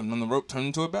rope, and then the rope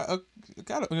turns into a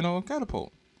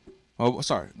catapult. Oh,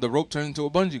 sorry, the rope turns into a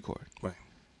bungee cord. Right.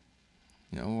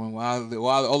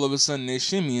 While all of a sudden they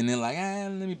shimmy and they're like,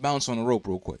 let me bounce on the rope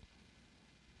real quick.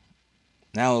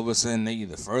 Now all of a sudden they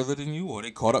either further than you or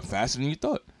they caught up faster than you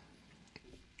thought.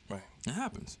 Right. It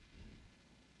happens.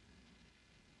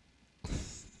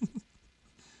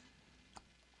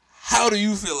 How do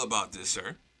you feel about this,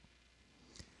 sir?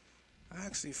 I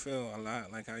actually feel a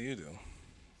lot like how you do.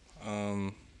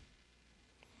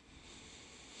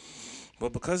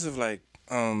 But because of I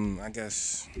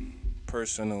guess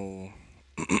personal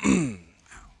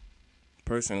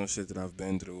shit that I've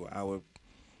been through, I would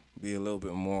be a little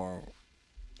bit more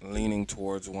leaning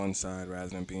towards one side rather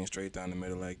than being straight down the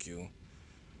middle like you.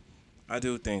 I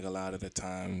do think a lot of the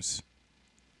times,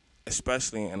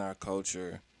 especially in our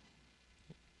culture,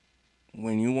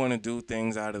 when you want to do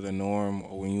things out of the norm,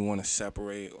 or when you want to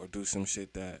separate or do some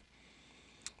shit that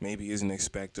maybe isn't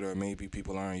expected or maybe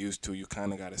people aren't used to, you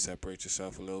kind of got to separate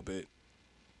yourself a little bit.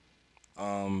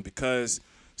 Because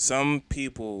some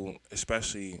people,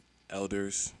 especially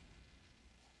elders,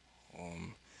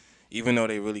 even though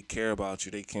they really care about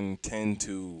you, they can tend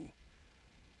to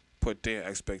put their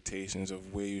expectations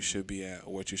of where you should be at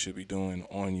or what you should be doing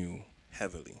on you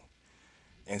heavily.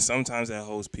 And sometimes that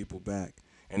holds people back.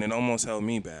 And it almost held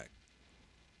me back.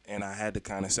 And I had to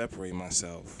kind of separate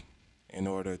myself in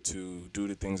order to do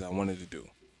the things I wanted to do,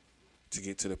 to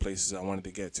get to the places I wanted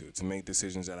to get to make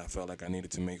decisions that I felt like I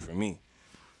needed to make for me.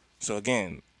 So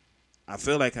again, I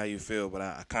feel like how you feel, but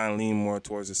I kind of lean more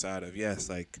towards the side of, yes,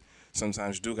 like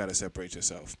sometimes you do got to separate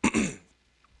yourself.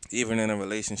 Even in a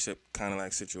relationship kind of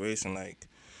like situation, like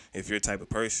if you're a type of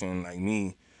person like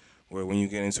me, where when you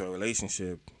get into a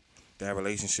relationship, that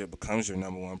relationship becomes your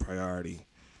number one priority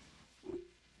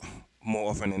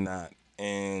more often than not,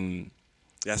 and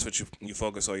that's what you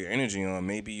focus all your energy on.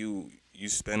 Maybe you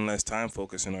spend less time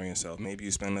focusing on yourself. Maybe you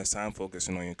spend less time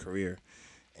focusing on your career,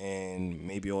 and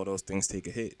maybe all those things take a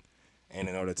hit. And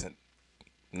in order to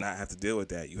not have to deal with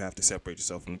that, you have to separate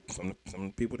yourself from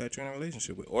the people that you're in a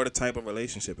relationship with, or the type of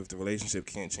relationship, if the relationship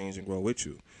can't change and grow with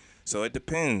you. So it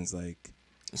depends. Like,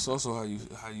 it's also how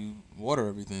you water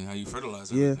everything, how you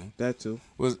fertilize everything. Yeah, that too.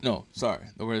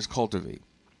 The word is cultivate.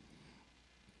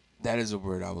 That is a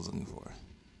word I was looking for.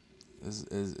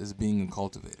 Is being a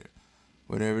cultivator.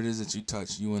 Whatever it is that you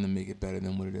touch, you want to make it better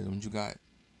than what it is when you got.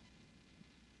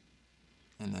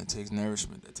 And that takes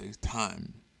nourishment. That takes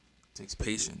time. It takes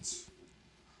patience.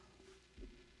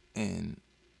 And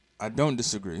I don't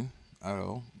disagree at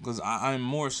all, because I'm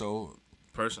more so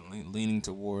personally leaning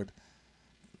toward,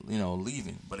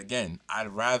 leaving. But again, I'd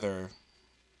rather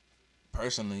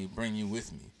personally bring you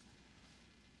with me,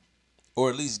 or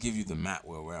at least give you the map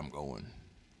where I'm going.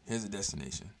 Here's the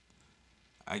destination.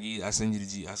 I send you the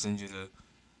G. I send you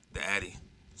the Addy,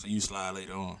 so you slide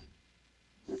later on.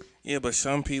 Yeah, but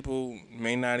some people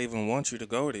may not even want you to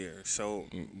go there, so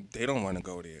they don't want to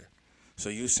go there. So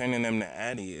you sending them the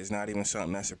Addy is not even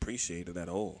something that's appreciated at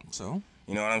all. So?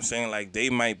 You know what I'm saying? Like, they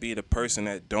might be the person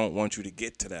that don't want you to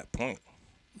get to that point.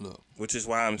 Look. Which is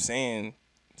why I'm saying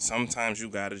sometimes you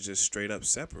got to just straight up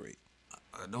separate.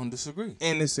 I don't disagree.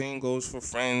 And the same goes for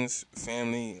friends,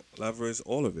 family, lovers,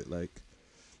 all of it. Like,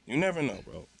 you never know,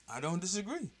 bro. I don't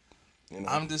disagree. You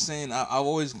I'm just saying I've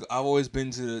always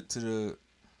been to the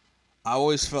I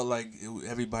always felt like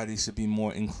everybody should be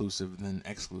more inclusive than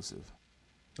exclusive.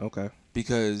 Okay.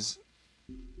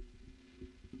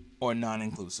 Or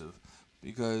non-inclusive.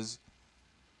 Because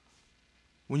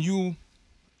when you,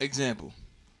 example,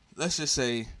 let's just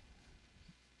say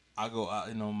I go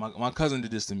out, my cousin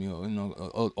did this to me,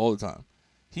 all the time.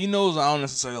 He knows I don't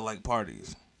necessarily like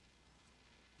parties.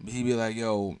 But he'd be like,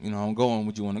 yo, I'm going,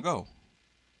 would you want to go?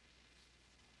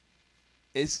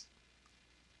 It's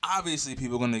obviously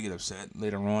people are going to get upset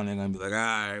later on. They're going to be like, all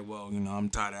right, well, I'm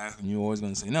tired of asking. You're always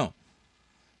going to say no.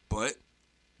 But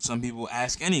some people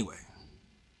ask anyway.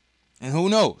 And who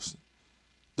knows?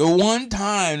 The one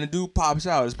time the dude pops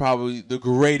out is probably the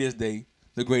greatest day,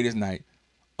 the greatest night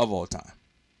of all time.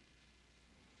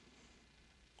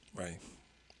 Right.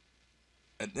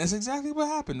 That's exactly what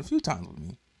happened a few times with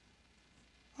me.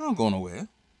 I don't go nowhere.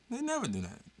 They never do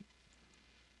that.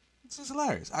 It's just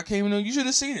hilarious. I came in. You should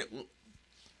have seen it.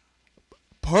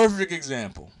 Perfect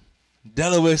example.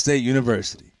 Delaware State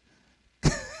University.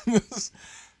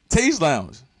 Taste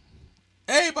Lounge.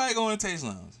 Everybody going to Taste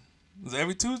Lounge. Was it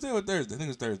every Tuesday or Thursday? I think it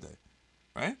was Thursday.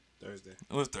 Right? Thursday.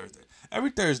 It was Thursday.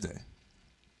 Every Thursday.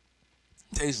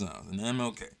 Taste Lounge and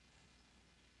MLK.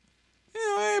 You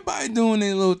know, everybody doing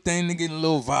their little thing to get a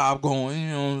little vibe going, you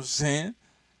know what I'm saying?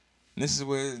 And this is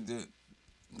where the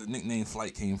nickname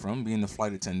Flight came from, being the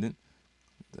flight attendant.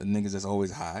 The niggas that's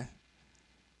always high.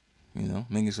 You know,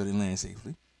 making sure they land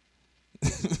safely.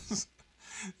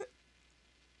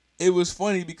 It was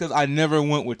funny because I never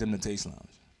went with them to Taste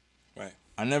Lounge. Right.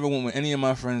 I never went with any of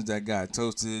my friends that got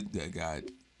toasted, that got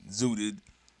zooted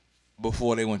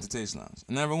before they went to Taste Lounge.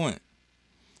 I never went.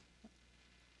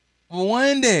 But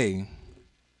one day,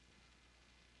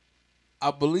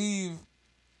 I believe,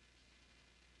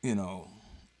 you know,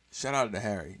 shout out to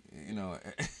Harry, you know,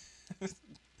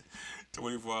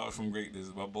 24 Hours from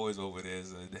Greatness, my boys over there.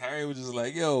 So Harry was just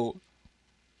like, yo,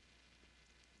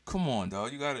 come on,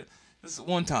 dog, you gotta, this is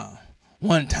one time, we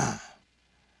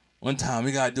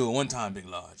gotta do it one time, Big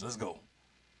Large, let's go.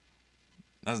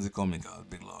 That's what they call me, guys,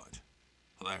 Big Large.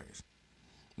 Hilarious.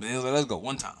 But he was like, let's go,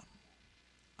 one time.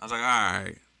 I was like, all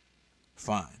right,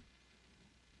 fine.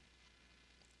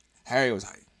 Harry was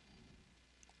hyped.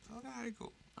 So I was like, all right,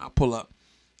 cool. I'll pull up.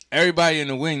 Everybody in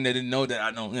the wing, they didn't know that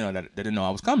I don't, you know, that they didn't know I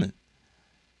was coming.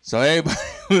 So everybody,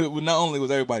 not only was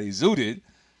everybody zooted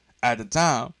at the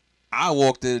time, I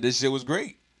walked in, this shit was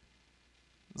great.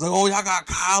 It's like, oh, y'all got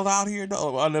Kyle out here,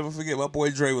 dog. I'll never forget. My boy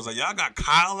Dre was like, y'all got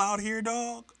Kyle out here,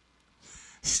 dog?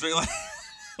 Straight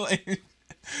like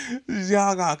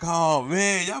y'all got Kyle,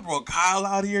 man. Y'all brought Kyle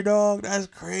out here, dog? That's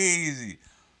crazy.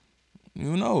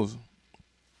 Who knows?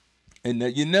 And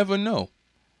that you never know.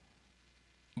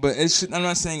 But I'm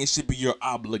not saying it should be your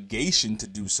obligation to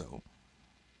do so.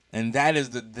 And that is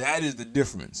the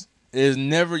difference.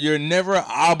 You're never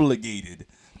obligated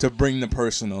to bring the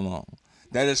person along.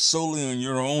 That is solely on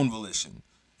your own volition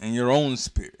and your own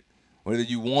spirit, whether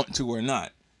you want to or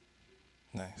not.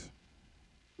 Nice.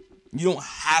 You don't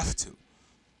have to.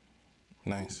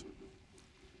 Nice.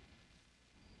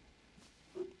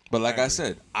 But like I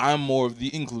said, I'm more of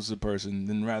the inclusive person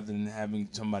than rather than having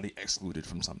somebody excluded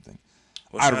from something.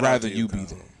 Well, I'd rather you be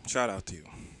there. Shout out to you.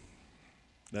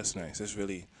 That's nice. That's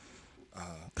really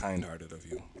kind-hearted of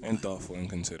you and thoughtful and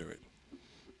considerate.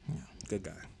 Yeah. Good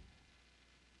guy.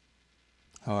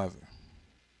 However,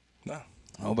 no,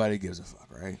 nobody gives a fuck,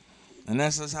 right? And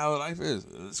that's just how life is.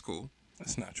 It's cool.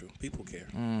 That's not true. People care.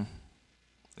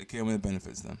 They care when it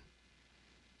benefits them.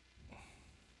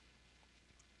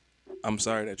 I'm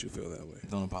sorry that you feel that way.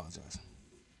 Don't apologize.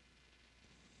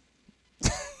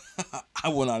 I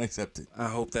will not accept it. I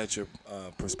hope that your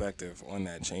perspective on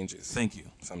that changes. Thank you.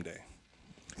 Someday.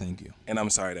 Thank you. And I'm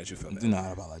sorry that you feel that. Do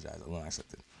not apologize. I will not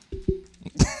accept it.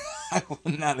 I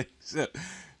will not accept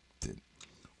it.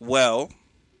 Well,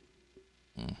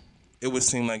 it would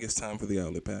seem like it's time for the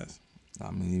outlet pass.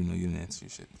 I mean, even though you didn't answer your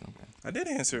shit. Okay. I did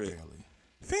answer it. Barely.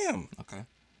 Fam. Okay.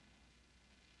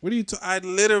 What are you I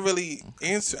literally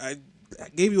answered. I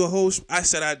gave you a whole... I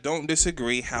said I don't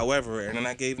disagree, however, and then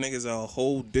I gave niggas a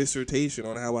whole dissertation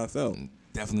on how I felt.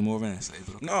 Definitely more of an essay.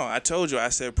 But okay. No, I told you. I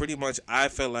said pretty much I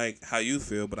felt like how you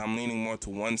feel, but I'm leaning more to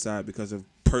one side because of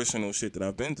personal shit that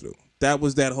I've been through. That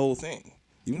was that whole thing.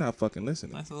 You're not fucking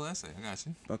listening. Nice little essay. I got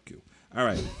you. Fuck you. All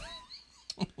right.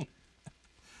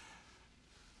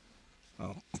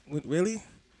 Oh, really?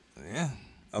 Yeah.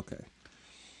 Okay.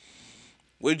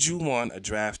 Would you want a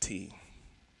draftee?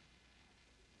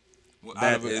 Well,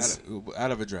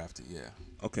 out of a draftee, yeah.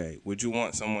 Okay. Would you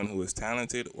want someone who is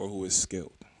talented or who is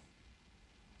skilled?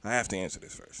 I have to answer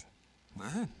this first. Go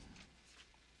ahead.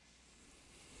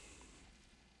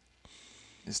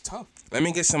 It's tough. Let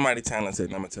me get somebody talented,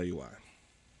 and I'm going to tell you why.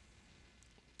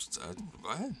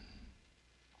 Go ahead.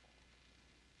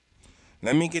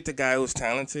 Let me get the guy who's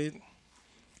talented,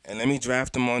 and let me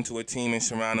draft him onto a team and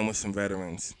surround him with some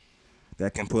veterans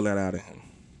that can pull that out of him.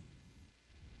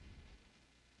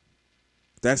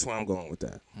 That's why I'm going with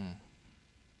that.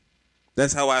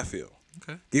 That's how I feel.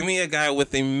 Okay. Give me a guy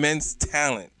with immense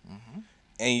talent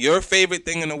and your favorite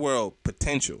thing in the world,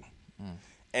 potential.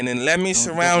 And then let me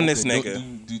surround this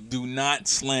nigga. Do not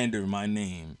slander my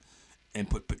name and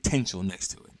put potential next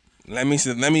to it. Let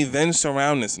me then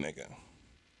surround this nigga.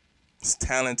 This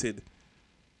talented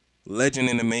legend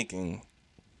in the making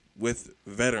with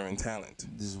veteran talent.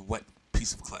 This wet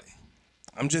piece of clay.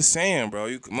 I'm just saying, bro.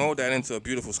 You can mold that into a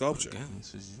beautiful sculpture. Again,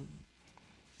 this is you.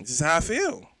 This is how I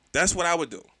feel. That's what I would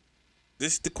do.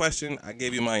 This is the question. I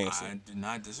gave you my answer. I do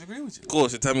not disagree with you. Cool.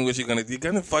 So tell me what you're gonna do. You're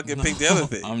gonna fucking pick the other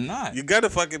thing. I'm not. You gotta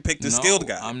fucking pick the skilled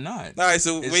guy. I'm not. All right.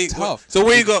 So it's tough. So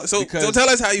where you go? So tell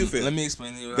us how you feel. Let me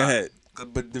explain to you. Go ahead.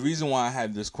 But the reason why I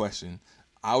have this question,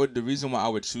 the reason why I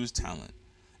would choose talent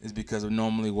is because of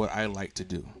normally what I like to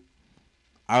do.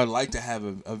 I would like to have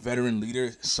a veteran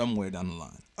leader somewhere down the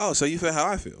line. Oh, so you feel how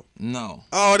I feel? No.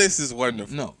 Oh, this is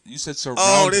wonderful. No, you said surround.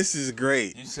 Oh, this is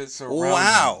great. You said surround.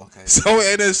 Wow. Okay. So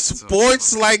in a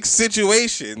sports-like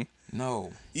situation,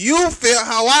 no, you feel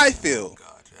how I feel. Oh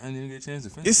God, I didn't even get a chance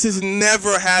to finish. This has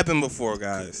never happened before,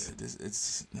 guys.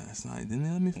 It's not. Didn't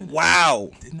let me finish. Wow.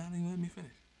 Did not even let me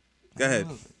finish. Go ahead.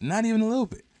 Not even a little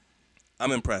bit.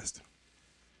 I'm impressed.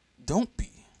 Don't be.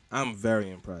 I'm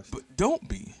very impressed. But don't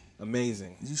be.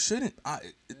 Amazing. You shouldn't.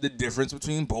 The difference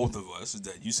between both of us is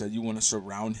that you said you want to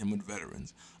surround him with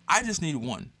veterans. I just need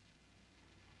one.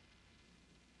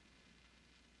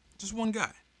 Just one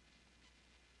guy.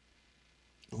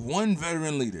 One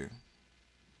veteran leader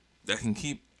that can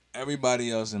keep everybody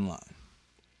else in line.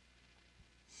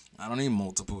 I don't need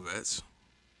multiple vets.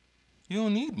 You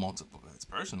don't need multiple vets.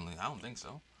 Personally, I don't think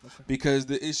so. Okay. Because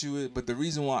the issue is, but the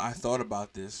reason why I thought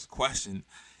about this question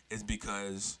is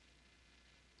because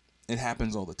it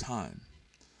happens all the time.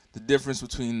 The difference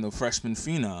between the freshman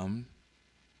phenom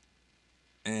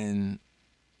and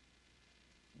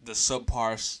the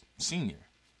subpar senior.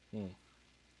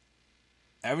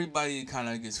 Everybody kind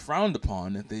of gets frowned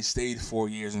upon if they stayed 4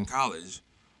 years in college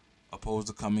opposed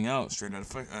to coming out straight out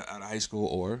of high school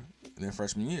or in their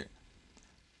freshman year.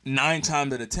 9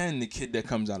 times out of 10, the kid that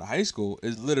comes out of high school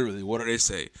is literally, what do they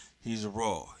say? He's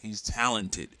raw. He's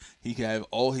talented. He has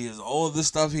all of this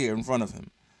stuff here in front of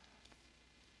him.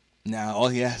 Now, all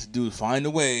he has to do is find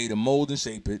a way to mold and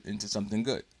shape it into something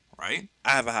good, right? I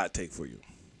have a hot take for you.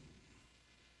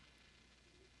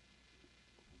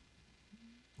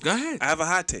 Go ahead. I have a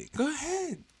hot take. Go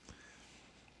ahead.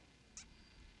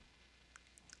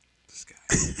 This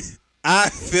guy. I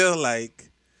feel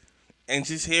like, and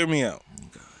just hear me out. Oh,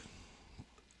 God.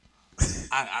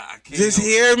 I can't. Just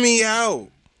hear me out.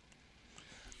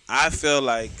 I feel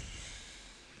like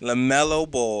LaMelo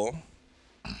Ball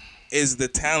is the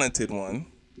talented one,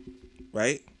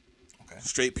 right? Okay.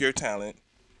 Straight pure talent.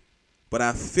 But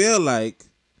I feel like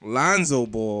Lonzo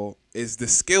Ball is the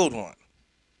skilled one.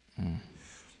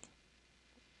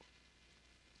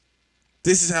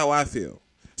 This is how I feel.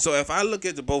 So if I look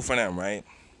at the both of them, right,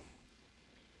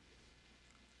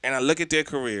 and I look at their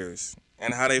careers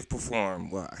and how they've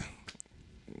performed, well,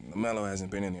 LaMelo hasn't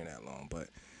been in here that long, but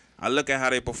I look at how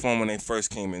they performed when they first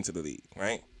came into the league,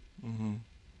 right? Mm-hmm.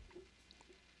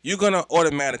 You're going to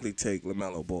automatically take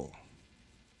LaMelo Ball.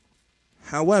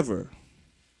 However,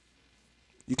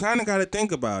 you kind of got to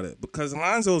think about it because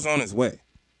Lonzo's on his way,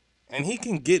 and he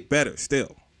can get better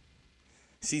still.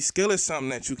 See, skill is something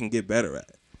that you can get better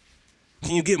at.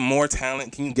 Can you get more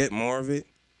talent? Can you get more of it?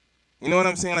 You know what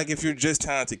I'm saying? Like, if you're just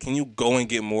talented, can you go and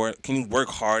get more? Can you work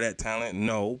hard at talent?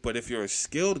 No. But if you're a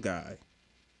skilled guy,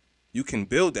 you can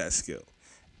build that skill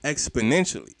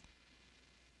exponentially.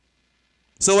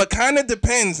 So it kind of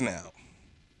depends now.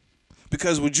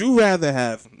 Because would you rather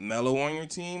have Melo on your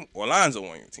team or Lonzo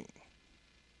on your team?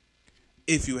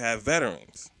 If you have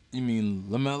veterans. You mean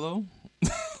LaMelo?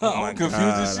 Oh I'm confused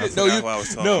as shit.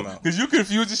 Because you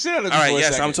confused the shit out of me. All right, for a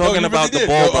yes, second. I'm talking about the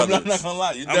Ball brothers. I'm not gonna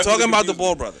lie. I'm talking about the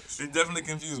Ball brothers. It definitely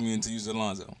confused me until you said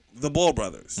Lonzo. The Ball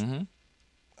brothers. Mm-hmm.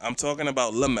 I'm talking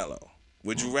about LaMelo.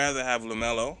 Would you rather have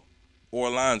LaMelo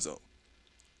or Lonzo?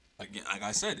 Again, like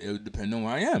I said, it would depend on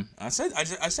where I am. I said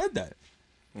that.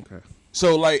 Okay.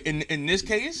 So like in this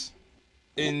case,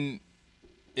 in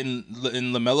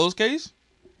LaMelo's case,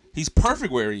 he's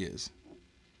perfect where he is.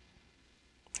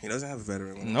 He doesn't have a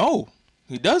veteran one. No,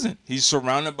 he doesn't. He's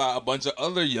surrounded by a bunch of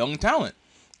other young talent.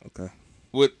 Okay.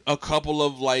 With a couple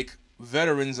of like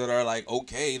veterans that are like,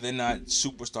 okay, they're not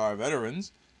superstar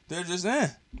veterans. They're just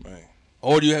Right.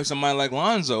 Or do you have somebody like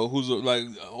Lonzo who's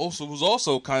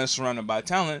also kind of surrounded by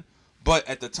talent, but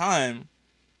at the time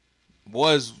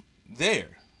was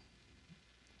there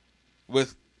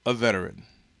with a veteran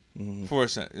for a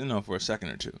second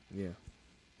or two. Yeah.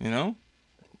 You know?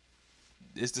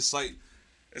 It's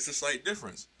a slight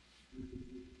difference.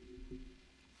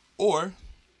 Or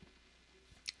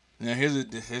now here's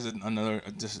another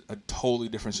a totally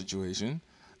different situation.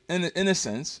 In a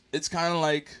sense, it's kind of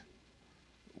like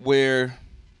where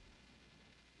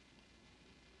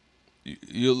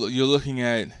you're looking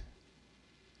at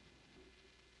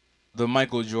the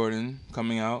Michael Jordan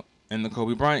coming out and the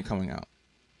Kobe Bryant coming out.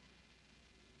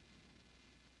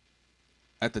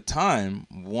 At the time,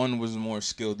 one was more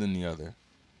skilled than the other.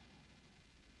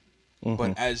 Mm-hmm.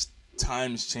 But as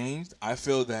times changed, I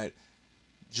feel that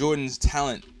Jordan's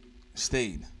talent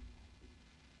stayed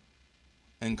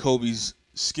and Kobe's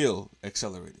skill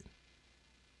accelerated.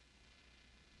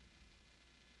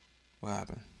 What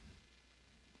happened?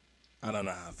 I don't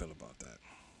know how I feel about that.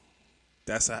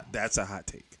 That's a hot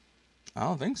take. I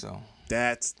don't think so.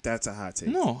 That's a hot take.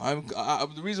 No,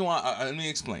 the reason why. Let me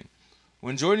explain.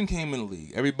 When Jordan came in the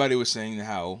league, everybody was saying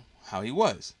how he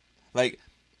was. Like,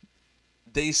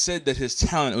 they said that his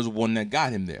talent was one that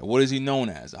got him there. What is he known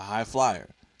as? A high flyer.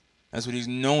 That's what he's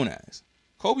known as.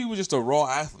 Kobe was just a raw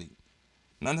athlete.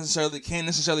 Can't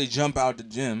necessarily jump out the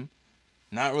gym.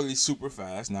 Not really super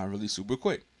fast. Not really super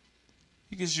quick.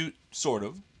 He can shoot, sort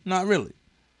of. Not really.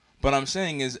 But I'm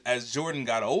saying is, as Jordan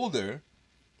got older,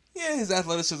 yeah, his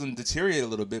athleticism deteriorated a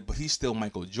little bit, but he's still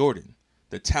Michael Jordan.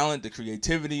 The talent, the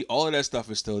creativity, all of that stuff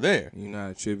is still there. You're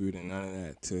not attributing none of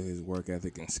that to his work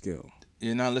ethic and skill.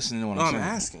 You're not listening to what I'm saying. I'm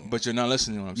asking. But you're not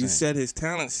listening to what I'm saying. You said his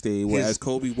talent stayed, whereas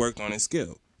Kobe worked on his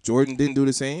skill. Jordan didn't do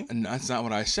the same? And that's not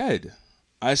what I said.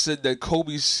 I said that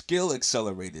Kobe's skill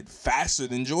accelerated faster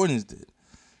than Jordan's did.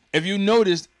 If you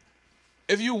noticed,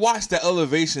 if you watch the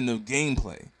elevation of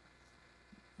gameplay,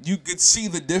 you could see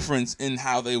the difference in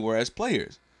how they were as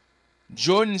players.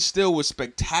 Jordan still was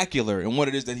spectacular in what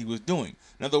it is that he was doing.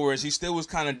 In other words, he still was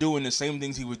kind of doing the same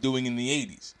things he was doing in the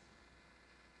 80s.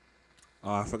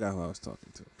 Oh, I forgot who I was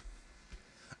talking to.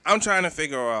 I'm trying to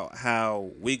figure out how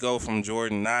we go from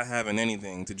Jordan not having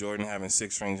anything to Jordan having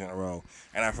 6 rings in a row.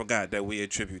 And I forgot that we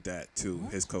attribute that to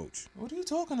his coach. What are you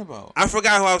talking about? I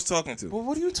forgot who I was talking to. Well,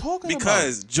 what are you talking about?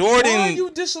 Because Jordan... Why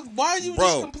are you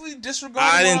just completely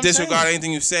disregarding I didn't what I'm disregard saying?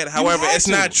 anything you said. However, it's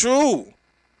not true.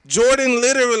 Jordan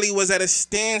literally was at a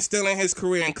standstill in his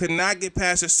career and could not get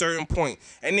past a certain point.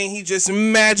 And then he just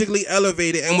magically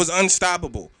elevated and was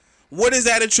unstoppable. What is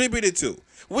that attributed to?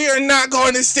 We are not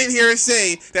going to sit here and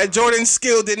say that Jordan's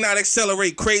skill did not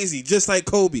accelerate crazy, just like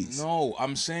Kobe's. No,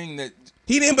 I'm saying that...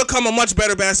 He didn't become a much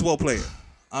better basketball player.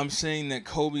 I'm saying that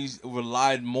Kobe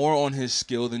relied more on his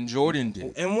skill than Jordan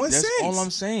did. In what sense? That's all I'm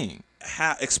saying.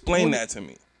 Explain that to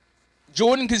me.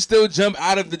 Jordan can still jump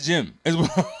out of the gym, is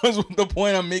the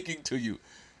point I'm making to you.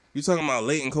 You talking about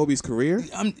late in Kobe's career?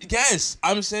 Yes,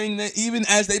 I'm saying that even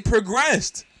as they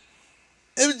progressed.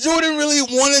 If Jordan really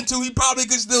wanted to, he probably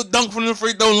could still dunk from the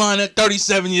free throw line at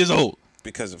 37 years old.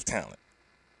 Because of talent.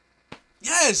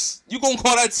 Yes. You gonna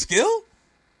call that skill?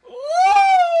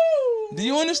 Woo! Do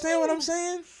you understand what I'm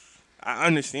saying? I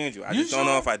understand you. I just don't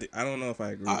know if I don't know if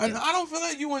I agree with that. I don't feel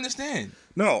like you understand.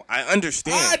 No, I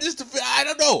understand. I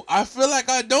don't know. I feel like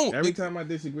I don't. Every time I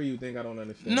disagree, you think I don't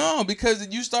understand. No, because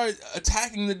you start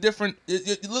attacking the different.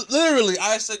 Literally,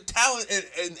 I said talent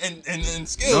and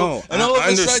skill, no, and all of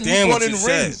a sudden you brought in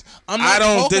rings. I'm not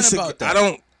talking about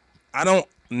that. I don't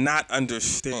not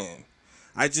understand.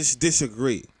 I just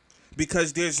disagree.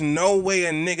 Because there's no way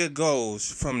a nigga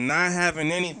goes from not having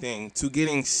anything to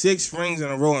getting 6 rings in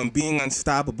a row and being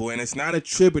unstoppable, and it's not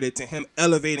attributed to him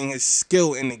elevating his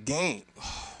skill in the game.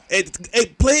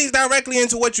 It plays directly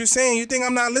into what you're saying. You think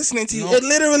I'm not listening to you? No. It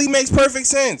literally makes perfect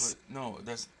sense. But no,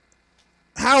 that's...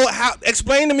 How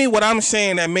explain to me what I'm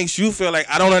saying that makes you feel like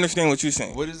I don't understand what you're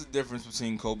saying. What is the difference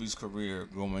between Kobe's career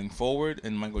going forward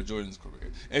and Michael Jordan's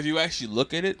career? If you actually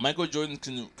look at it, Michael Jordan's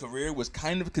career was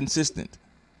kind of consistent.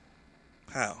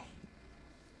 How?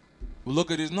 Well,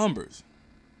 look at his numbers.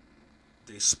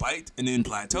 They spiked and then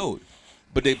plateaued.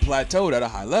 But they plateaued at a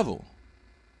high level.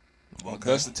 Okay.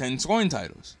 Thus the 10 scoring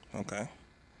titles. Okay.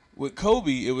 With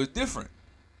Kobe, it was different.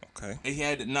 Okay. He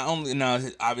had not only, now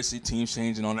obviously teams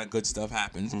change and all that good stuff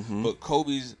happens, but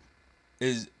Kobe's,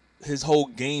 his whole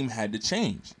game had to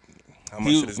change. How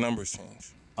much did his numbers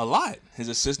change? A lot. His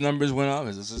assist numbers went up.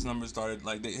 His assist numbers started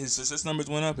his assist numbers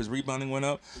went up. His rebounding went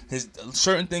up.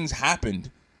 Certain things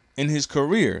happened in his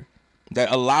career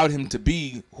that allowed him to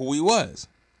be who he was.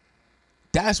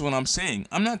 That's what I'm saying.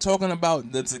 I'm not talking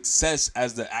about the success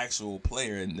as the actual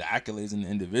player and the accolades in the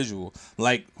individual,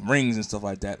 like rings and stuff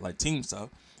like that, like team stuff.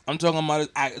 I'm talking about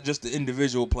just the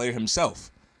individual player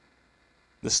himself.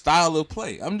 The style of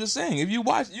play. I'm just saying, if you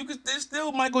watch, there's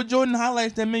still Michael Jordan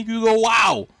highlights that make you go,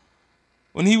 wow.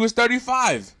 When he was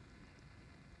 35.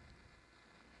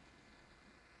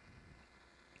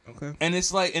 Okay. And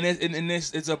it's like,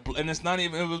 it's not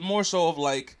even, it was more so of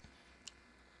like,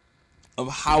 of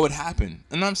how it happened.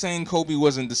 And I'm saying Kobe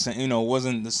wasn't the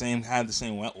same, had the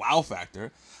same wow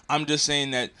factor. I'm just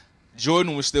saying that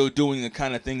Jordan was still doing the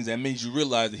kind of things that made you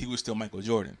realize that he was still Michael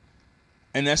Jordan.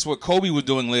 And that's what Kobe was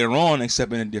doing later on,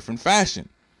 except in a different fashion.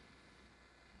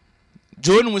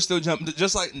 Jordan was still jumping,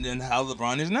 just like how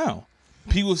LeBron is now.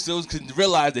 people still could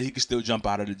realize that he could still jump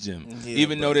out of the gym,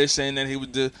 even though they're saying that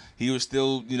he was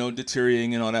still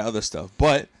deteriorating and all that other stuff.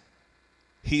 But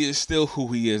he is still who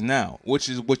he is now, which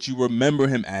is what you remember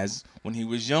him as when he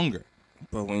was younger.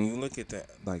 But when you look at that,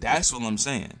 that's what I'm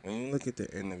saying. When you look at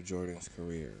the end of Jordan's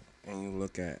career and you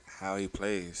look at how he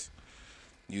plays,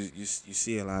 you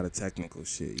see a lot of technical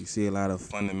shit. You see a lot of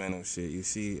fundamental shit. You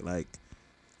see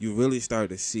you really start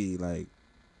to see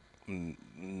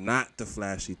not the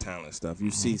flashy talent stuff.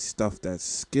 You see stuff that's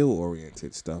skill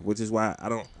oriented stuff, which is why I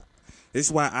don't. This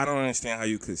is why I don't understand how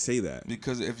you could say that.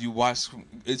 Because if you watch,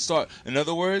 in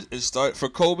other words, for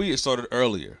Kobe. It started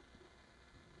earlier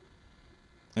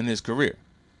in his career.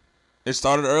 It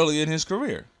started early in his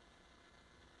career.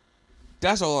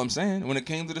 That's all I'm saying. When it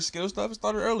came to the skill stuff, it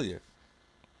started earlier.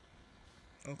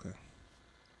 Okay.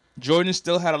 Jordan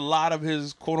still had a lot of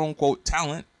his quote-unquote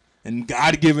talent and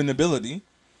God-given ability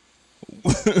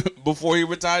before he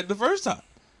retired the first time.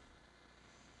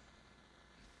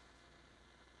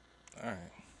 All right.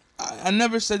 I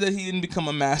never said that he didn't become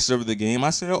a master of the game. I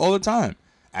say it all the time.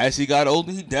 As he got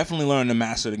older, he definitely learned to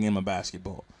master the game of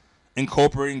basketball.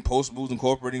 Incorporating post moves,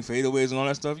 incorporating fadeaways and all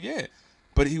that stuff, yeah.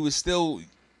 But he was still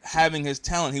having his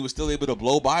talent. He was still able to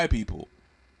blow by people.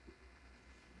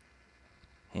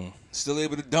 Still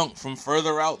able to dunk from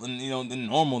further out than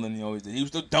normal than he always did. He was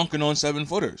still dunking on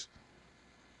 7-footers.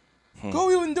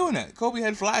 Kobe wasn't doing that. Kobe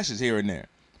had flashes here and there.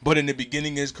 But in the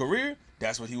beginning of his career,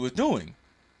 that's what he was doing.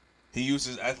 He used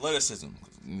his athleticism.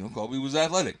 Kobe was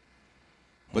athletic.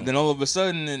 But then all of a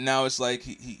sudden, and now it's like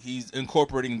he's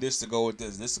incorporating this to go with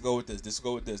this to go with this to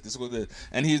go with this to go with this.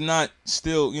 And he's not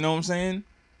still, you know what I'm saying?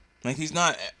 Like, he's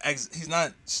not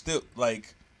still,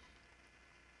 like,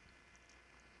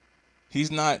 he's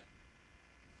not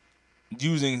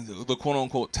using the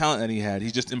quote-unquote talent that he had.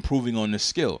 He's just improving on the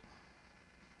skill.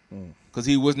 Because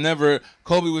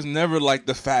Kobe was never, like,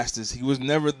 the fastest. He was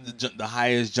never the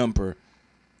highest jumper.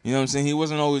 You know what I'm saying? He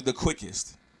wasn't always the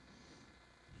quickest.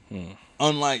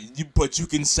 But you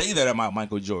can say that about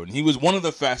Michael Jordan. He was one of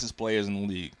the fastest players in the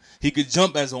league. He could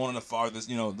jump as one of the farthest,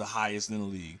 the highest in the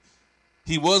league.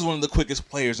 He was one of the quickest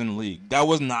players in the league. That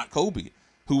was not Kobe,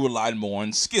 who relied more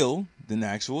on skill than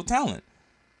actual talent.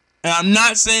 And I'm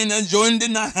not saying that Jordan did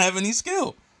not have any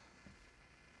skill.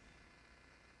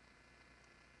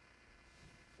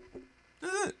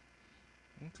 That's it.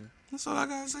 Okay. That's all I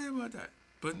gotta say about that.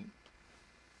 But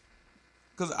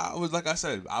because I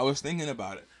was thinking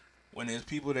about it. When there's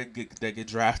people that get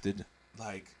drafted,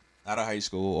 like, out of high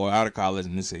school or out of college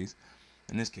in this case,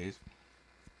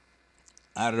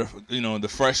 out of the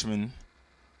freshman,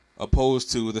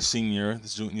 opposed to the senior,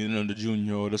 the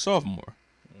junior or the sophomore.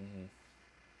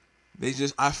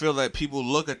 I feel like people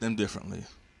look at them differently.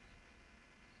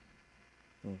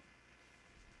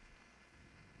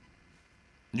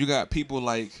 You got people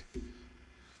like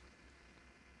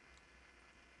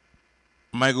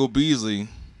Michael Beasley.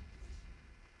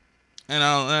 And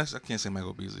I can't say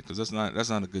Michael Beasley because that's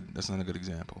not a good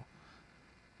example.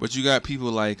 But you got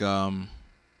people like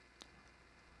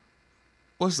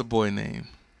what's the boy name?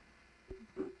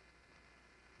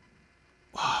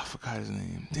 Oh, I forgot his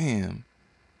name. Damn.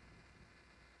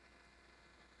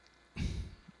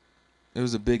 It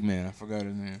was a big man. I forgot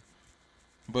his name.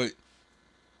 But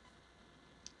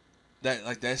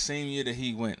that same year that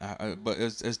he went, but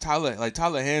as Tyler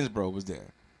Hansbrough was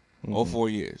there, all 4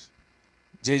 years.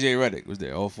 JJ Redick was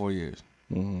there all 4 years.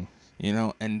 And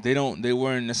they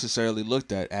weren't necessarily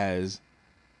looked at as,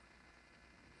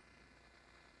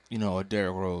 a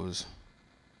Derrick Rose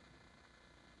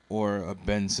or a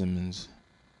Ben Simmons,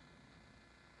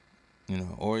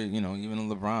 or even a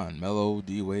LeBron, Melo,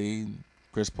 D Wade,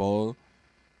 Chris Paul.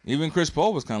 Even Chris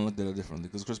Paul was kind of looked at it differently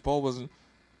because Chris Paul was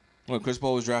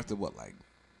drafted, like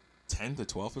 10th or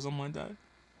 12th or something like that,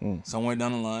 somewhere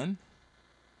down the line,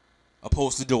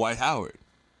 opposed to Dwight Howard.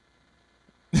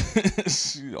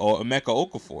 Or Emeka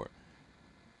Okafor.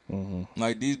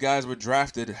 Like, these guys were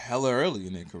drafted hella early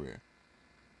in their career.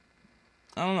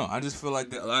 I don't know. I just feel like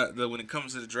that when it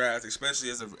comes to the draft, especially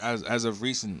as of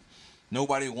recent,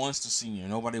 nobody wants the senior,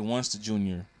 nobody wants the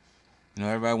junior.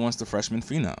 Everybody wants the freshman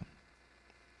phenom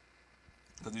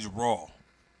because he's raw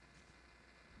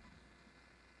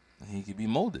and he could be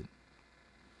molded.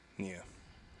 Yeah,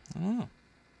 I don't know,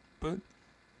 but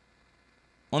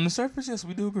on the surface, yes,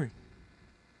 we do agree.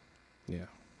 Yeah.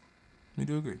 We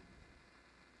do agree.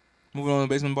 Moving on to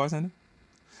Basement Bartender.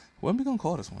 What are we going to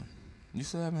call this one? You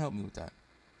still haven't helped me with that.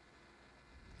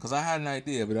 Because I had an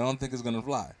idea, but I don't think it's going to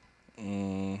fly.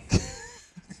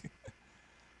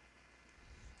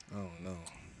 Oh, no.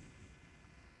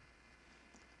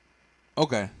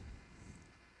 Okay.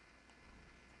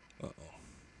 Uh-oh.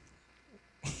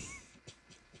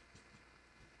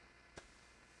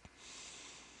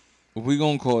 We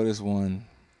gonna call this one.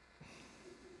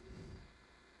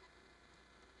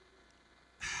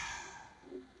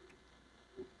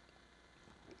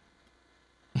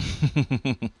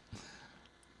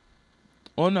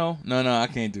 Oh no, I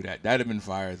can't do that. That'd have been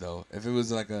fire though. If it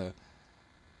was like a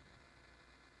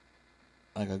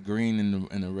green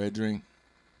and a red drink,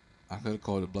 I could have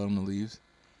called it Blood on the Leaves.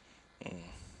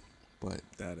 But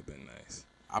that'd have been nice.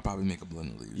 I'll probably make a Blood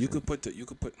on the Leaves. You could put. Nah,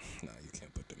 you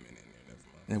can't put the mint in there. Never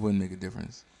mind. It wouldn't make a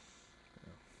difference.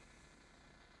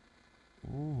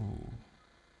 Yeah. Ooh.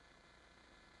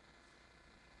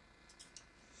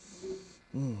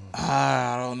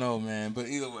 I don't know, man. But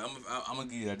either way, I'm gonna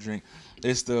give you that drink.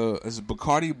 It's a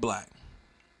Bacardi Black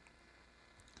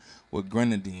with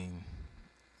grenadine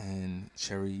and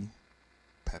cherry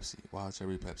Pepsi, wild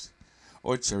cherry Pepsi,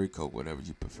 or cherry Coke, whatever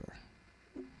you prefer.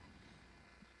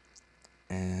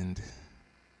 And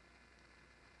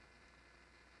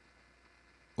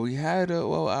we had I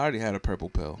already had a purple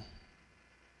pill.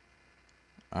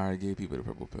 I already gave people the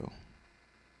purple pill.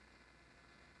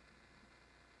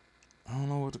 I don't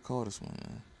know what to call this one,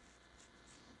 man.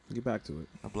 Get back to it.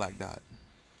 A black dot.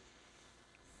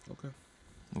 Okay.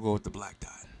 We'll go with the black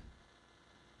dot.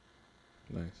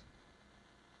 Nice.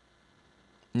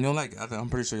 You'll like it. I'm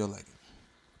pretty sure you'll like it.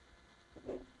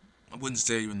 I wouldn't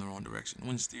steer you in the wrong direction.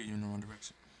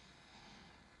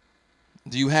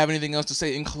 Do you have anything else to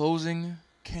say in closing,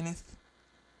 Kenneth?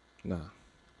 Nah.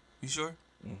 You sure?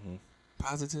 Mm-hmm.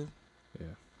 Positive?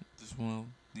 Yeah. Just want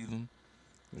to leave them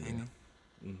hanging?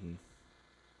 Mm-hmm.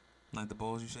 Like the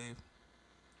balls you shave?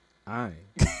 I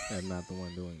am not the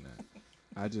one doing that.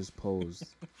 I just posed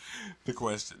the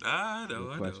question. I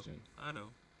know.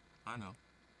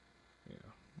 Yeah.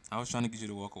 I was trying to get you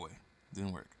to walk away.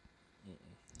 Didn't work.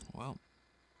 Well,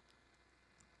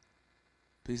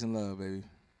 peace and love, baby.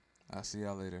 I'll see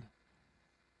y'all later.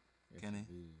 Yes, Kenny.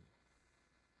 indeed.